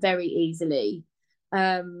very easily.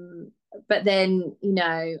 But then,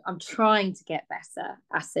 I'm trying to get better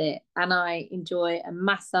at it, and I enjoy a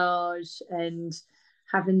massage and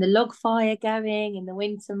having the log fire going in the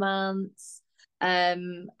winter months.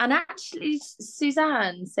 And actually,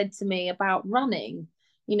 Suzanne said to me about running,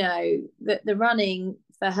 that the running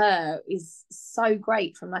for her is so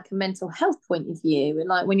great from like a mental health point of view, and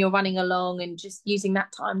like when you're running along and just using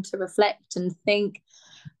that time to reflect and think.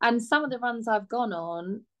 And some of the runs I've gone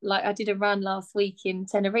on, like I did a run last week in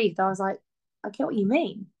Tenerife, I was like, I get what you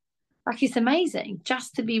mean. Like it's amazing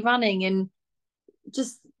just to be running and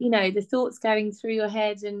just, the thoughts going through your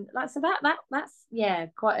head, and like, so that's yeah,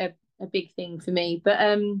 quite a big thing for me. But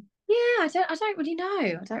yeah, I don't really know.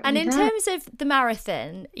 I don't And really in know. terms of the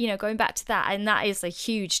marathon, going back to that, and that is a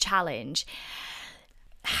huge challenge.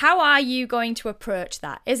 How are you going to approach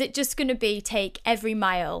that? Is it just going to be take every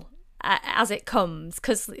mile as it comes?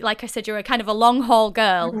 Because, like I said, you're a kind of a long haul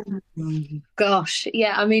girl. Gosh,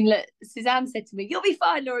 yeah. I mean, look, Suzanne said to me, "You'll be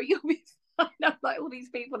fine, Laura. You'll be fine." I'm like, all these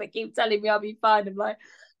people that keep telling me I'll be fine. I'm like,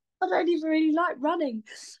 I don't even really like running.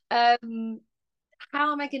 How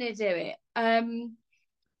am I going to do it?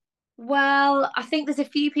 Well, I think there's a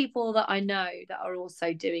few people that I know that are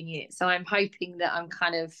also doing it, so I'm hoping that I'm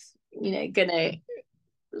kind of, gonna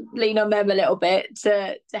lean on them a little bit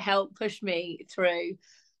to help push me through.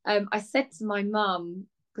 I said to my mum,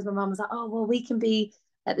 because my mum was like, "Oh, well, we can be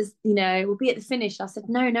at this, we'll be at the finish." I said,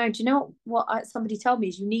 "No, no. Do you know somebody told me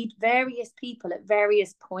is you need various people at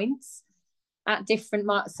various points at different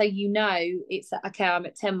miles, so it's okay. I'm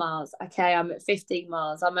at 10 miles. Okay, I'm at 15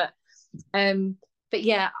 miles. I'm at But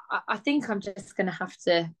yeah, I think I'm just gonna have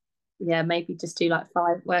to, yeah, maybe just do like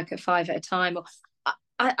work at five at a time. Or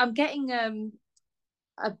I'm getting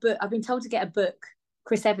a book. I've been told to get a book,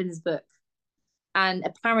 Chris Evans' book, and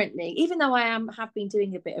apparently, even though have been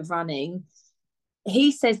doing a bit of running,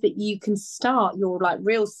 he says that you can start your like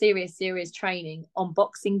real serious training on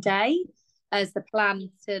Boxing Day as the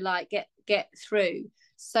plan to like get through.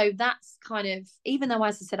 So that's kind of, even though,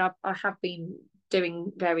 as I said, I have been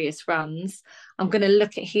doing various runs, I'm going to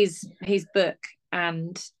look at his book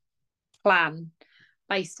and plan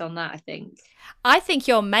based on that, I think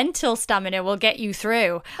your mental stamina will get you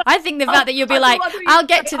through. I think the fact that you'll be like, I'll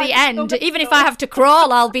get to the end. Even if I have to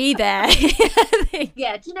crawl, I'll be there.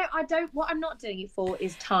 Yeah, do you know, what I'm not doing it for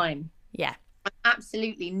is time. Yeah. I'm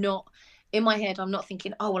absolutely not, in my head, I'm not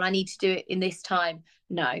thinking, oh, well, I need to do it in this time.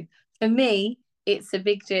 No. For me, it's a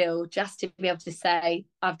big deal just to be able to say,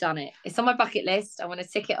 I've done it. It's on my bucket list. I want to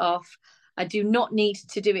tick it off. I do not need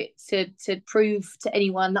to do it to prove to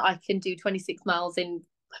anyone that I can do 26 miles in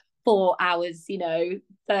 4 hours,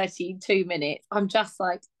 32 minutes. I'm just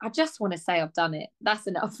like, I just want to say I've done it. That's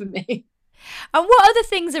enough for me. And what other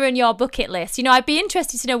things are in your bucket list? I'd be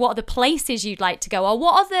interested to know what other places you'd like to go, or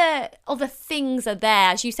what other things are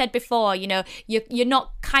there. As you said before, you're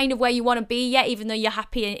not kind of where you want to be yet, even though you're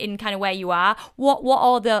happy in kind of where you are. What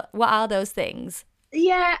are those things?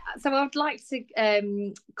 Yeah, so I'd like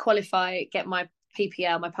to qualify, get my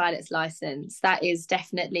PPL, my pilot's license. That is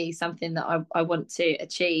definitely something that I want to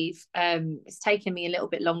achieve. It's taken me a little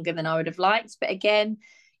bit longer than I would have liked, but again,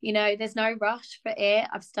 there's no rush for it.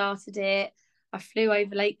 I've started it. I flew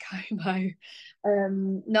over Lake Como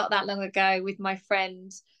not that long ago with my friend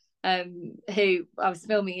who I was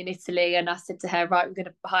filming in Italy, and I said to her, right, we're going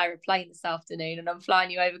to hire a plane this afternoon and I'm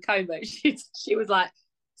flying you over Como. She was like,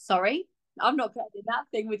 sorry, I'm not getting in that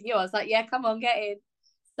thing with you. I was like, yeah, come on, get in.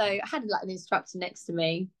 So I had like an instructor next to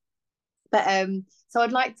me. But so I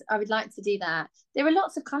would like to do that. There are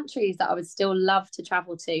lots of countries that I would still love to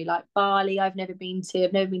travel to, like Bali. I've never been to.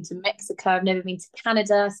 I've never been to Mexico. I've never been to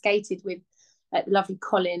Canada. Skated with the lovely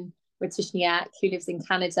Colin Ratisniak, who lives in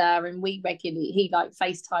Canada, and we regularly he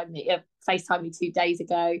FaceTime me 2 days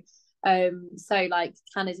ago. So like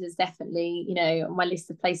Canada's definitely on my list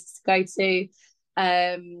of places to go to.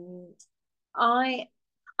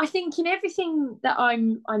 I think in everything that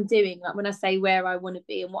I'm doing, like when I say where I want to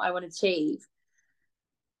be and what I want to achieve,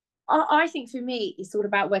 I think for me it's all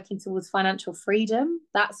about working towards financial freedom.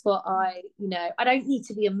 That's what I don't need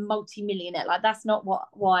to be a multi-millionaire. Like that's not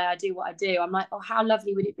why I do what I do. I'm like, oh, how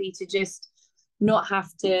lovely would it be to just not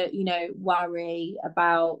have to, worry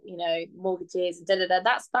about, mortgages and da da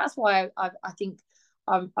da. That's why I think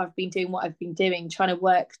I've been doing what I've been doing, trying to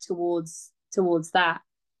work towards that.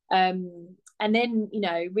 And then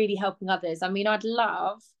really helping others. I mean, I'd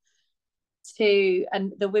love to,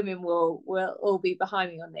 and the women will all be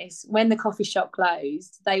behind me on this, when the coffee shop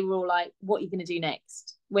closed, they were all like, what are you going to do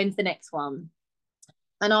next? When's the next one?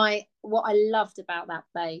 And what I loved about that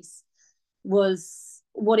place was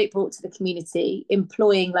what it brought to the community,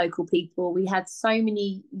 employing local people. We had so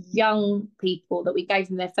many young people that we gave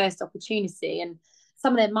them their first opportunity, and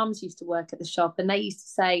some of their mums used to work at the shop, and they used to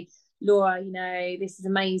say, Laura, this is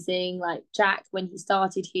amazing. Like Jack, when he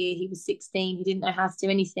started here, he was 16. He didn't know how to do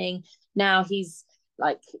anything. Now he's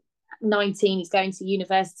like 19. He's going to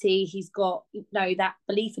university. He's got, that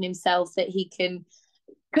belief in himself that he can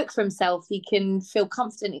cook for himself. He can feel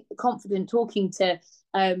confident talking to,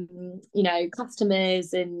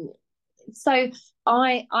 customers, and So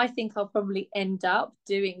I think I'll probably end up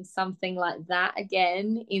doing something like that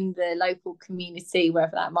again in the local community,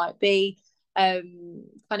 wherever that might be.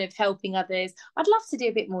 Kind of helping others. I'd love to do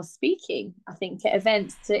a bit more speaking, I think, at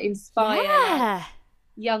events to inspire like Yeah.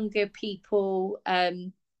 younger people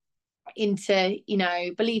into,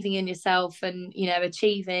 believing in yourself and,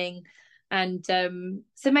 achieving. And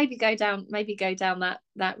so maybe go down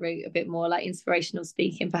that route a bit more, like inspirational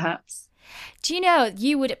speaking, perhaps. Do you know,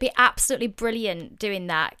 you would be absolutely brilliant doing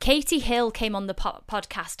that. Katie Hill came on the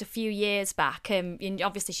podcast a few years back. And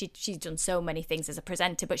obviously, she's done so many things as a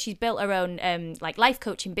presenter, but she's built her own like life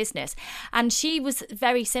coaching business. And she was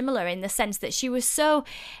very similar in the sense that she was so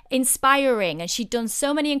inspiring and she'd done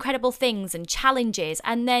so many incredible things and challenges.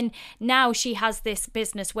 And then now she has this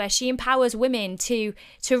business where she empowers women to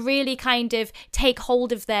really kind of take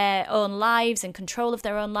hold of their own lives and control of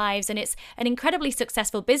their own lives. And it's an incredibly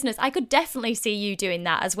successful business. I could definitely see you doing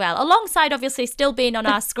that as well, alongside obviously still being on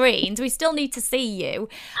our screens. We still need to see you.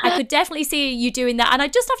 I could definitely see you doing that. And I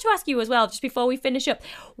just have to ask you as well, just before we finish up,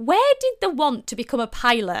 where did the want to become a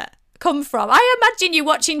pilot come from? I imagine you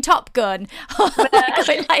watching Top Gun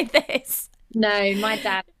going like this. No, my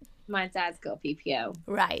dad's got a PPL.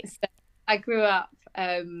 Right. So I grew up,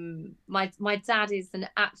 my dad is an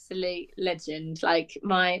absolute legend. Like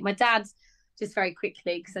my dad's, just very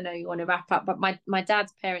quickly, because I know you want to wrap up, but my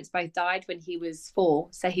dad's parents both died when he was 4,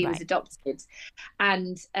 so he was adopted.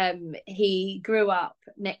 And he grew up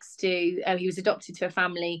next to, he was adopted to a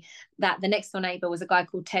family that the next door neighbour was a guy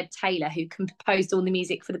called Ted Taylor, who composed all the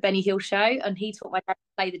music for the Benny Hill Show, and he taught my dad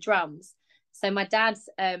to play the drums. So my dad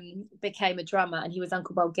became a drummer, and he was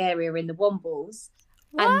Uncle Bulgaria in the Wombles.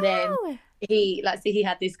 Wow. And then he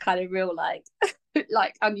had this kind of real like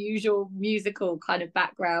unusual musical kind of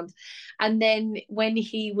background. And then when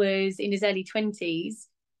he was in his early 20s,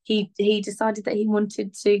 he decided that he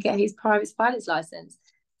wanted to get his private pilot's license.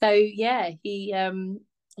 So yeah, he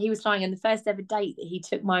was flying, and the first ever date that he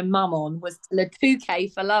took my mum on was to Le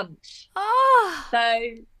Touquet for lunch. Oh. So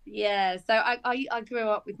yeah, so I grew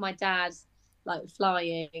up with my dad like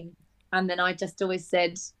flying, and then I just always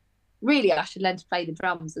said, really, I should learn to play the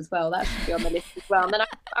drums as well. That should be on the list as well. And then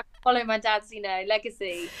I follow my dad's,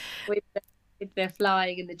 legacy with the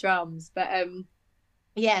flying and the drums. But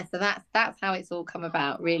yeah, so that's how it's all come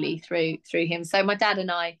about, really, through him. So my dad and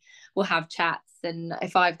I will have chats, and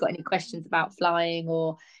if I've got any questions about flying,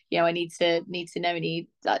 or I need to know any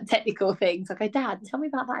technical things, I go, Dad, tell me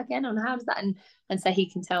about that again, and how does that, and so he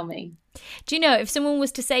can tell me. Do you know, if someone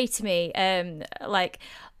was to say to me, like,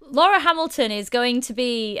 Laura Hamilton is going to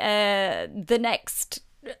be the next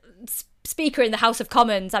speaker in the House of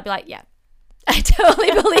Commons, I'd be like, yeah, I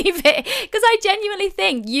totally believe it, because I genuinely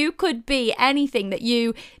think you could be anything that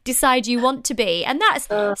you decide you want to be, and that's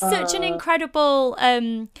such an incredible,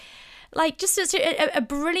 just such a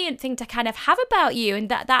brilliant thing to kind of have about you, and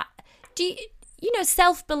that do you,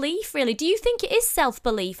 self-belief, really. Do you think it is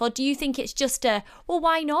self-belief, or do you think it's just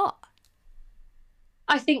why not?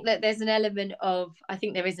 I think that there is an element of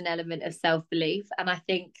self-belief, and I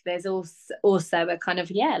think there's also a kind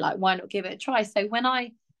of, why not give it a try? So when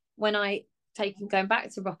I going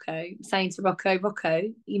back to Rocco, saying to Rocco,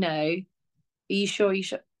 are you sure you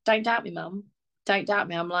should? Don't doubt me, Mum. Don't doubt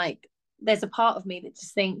me. I'm like, there's a part of me that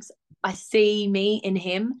just thinks I see me in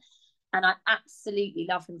him, and I absolutely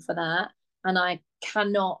love him for that, and I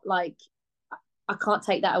cannot I can't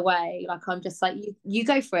take that away. Like, I'm just like, you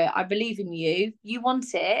go for it. I believe in you. You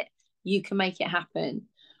want it. You can make it happen.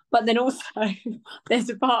 But then also, there's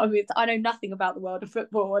a part of me that I know nothing about the world of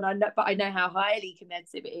football, but I know how highly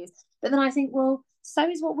competitive it is. But then I think, well, so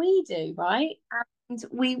is what we do, right? And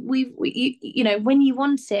we when you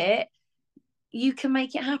want it, you can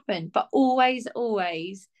make it happen. But always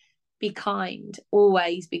be kind.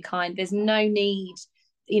 Always be kind. There's no need,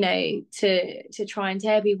 to try and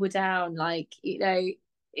tear people down.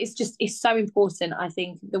 It's so important, I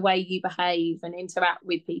think, the way you behave and interact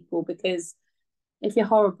with people, because if you're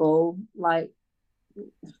horrible,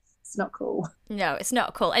 it's not cool. No, it's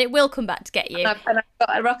not cool, and it will come back to get you. And I've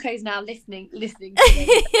got Rocco's now listening to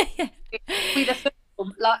me with a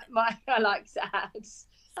film I like to add.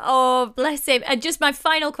 Oh, bless him. And just my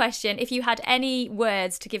final question, if you had any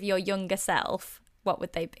words to give your younger self, what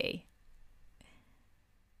would they be?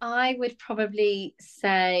 I would probably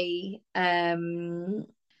say, don't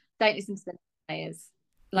listen to the naysayers.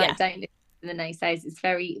 Don't listen to the naysayers. It's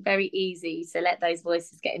very, very easy to let those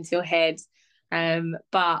voices get into your head.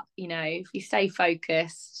 But if you stay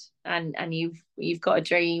focused and you've got a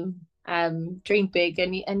dream, dream big,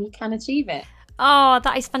 and you can achieve it. Oh,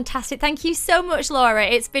 that is fantastic. Thank you so much, Laura.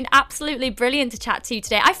 It's been absolutely brilliant to chat to you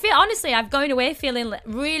today. I feel, honestly, I'm going away feeling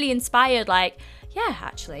really inspired, like, yeah,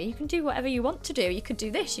 actually, you can do whatever you want to do. You could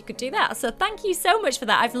do this, you could do that. So thank you so much for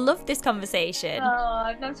that. I've loved this conversation. Oh,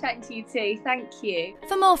 I've loved chatting to you too. Thank you.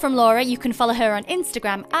 For more from Laura, you can follow her on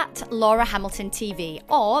Instagram at Laura Hamilton TV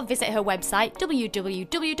or visit her website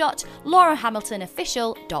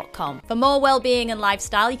www.laurahamiltonofficial.com. For more wellbeing and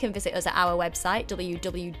lifestyle, you can visit us at our website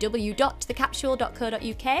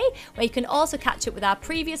www.thecapsule.co.uk, where you can also catch up with our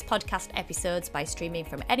previous podcast episodes by streaming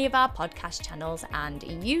from any of our podcast channels and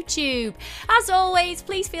YouTube. As always,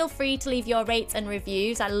 please feel free to leave your rates and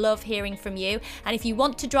reviews. I love hearing from you. And if you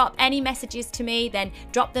want to drop any messages to me, then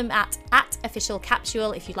drop them at Official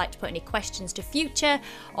Capsule. If you'd like to put any questions to future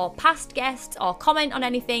or past guests or comment on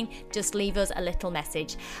anything, just leave us a little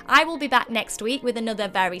message. I will be back next week with another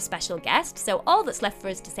very special guest. So all that's left for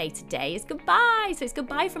us to say today is goodbye. So it's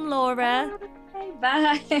goodbye from Laura.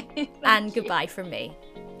 Bye. And goodbye from me.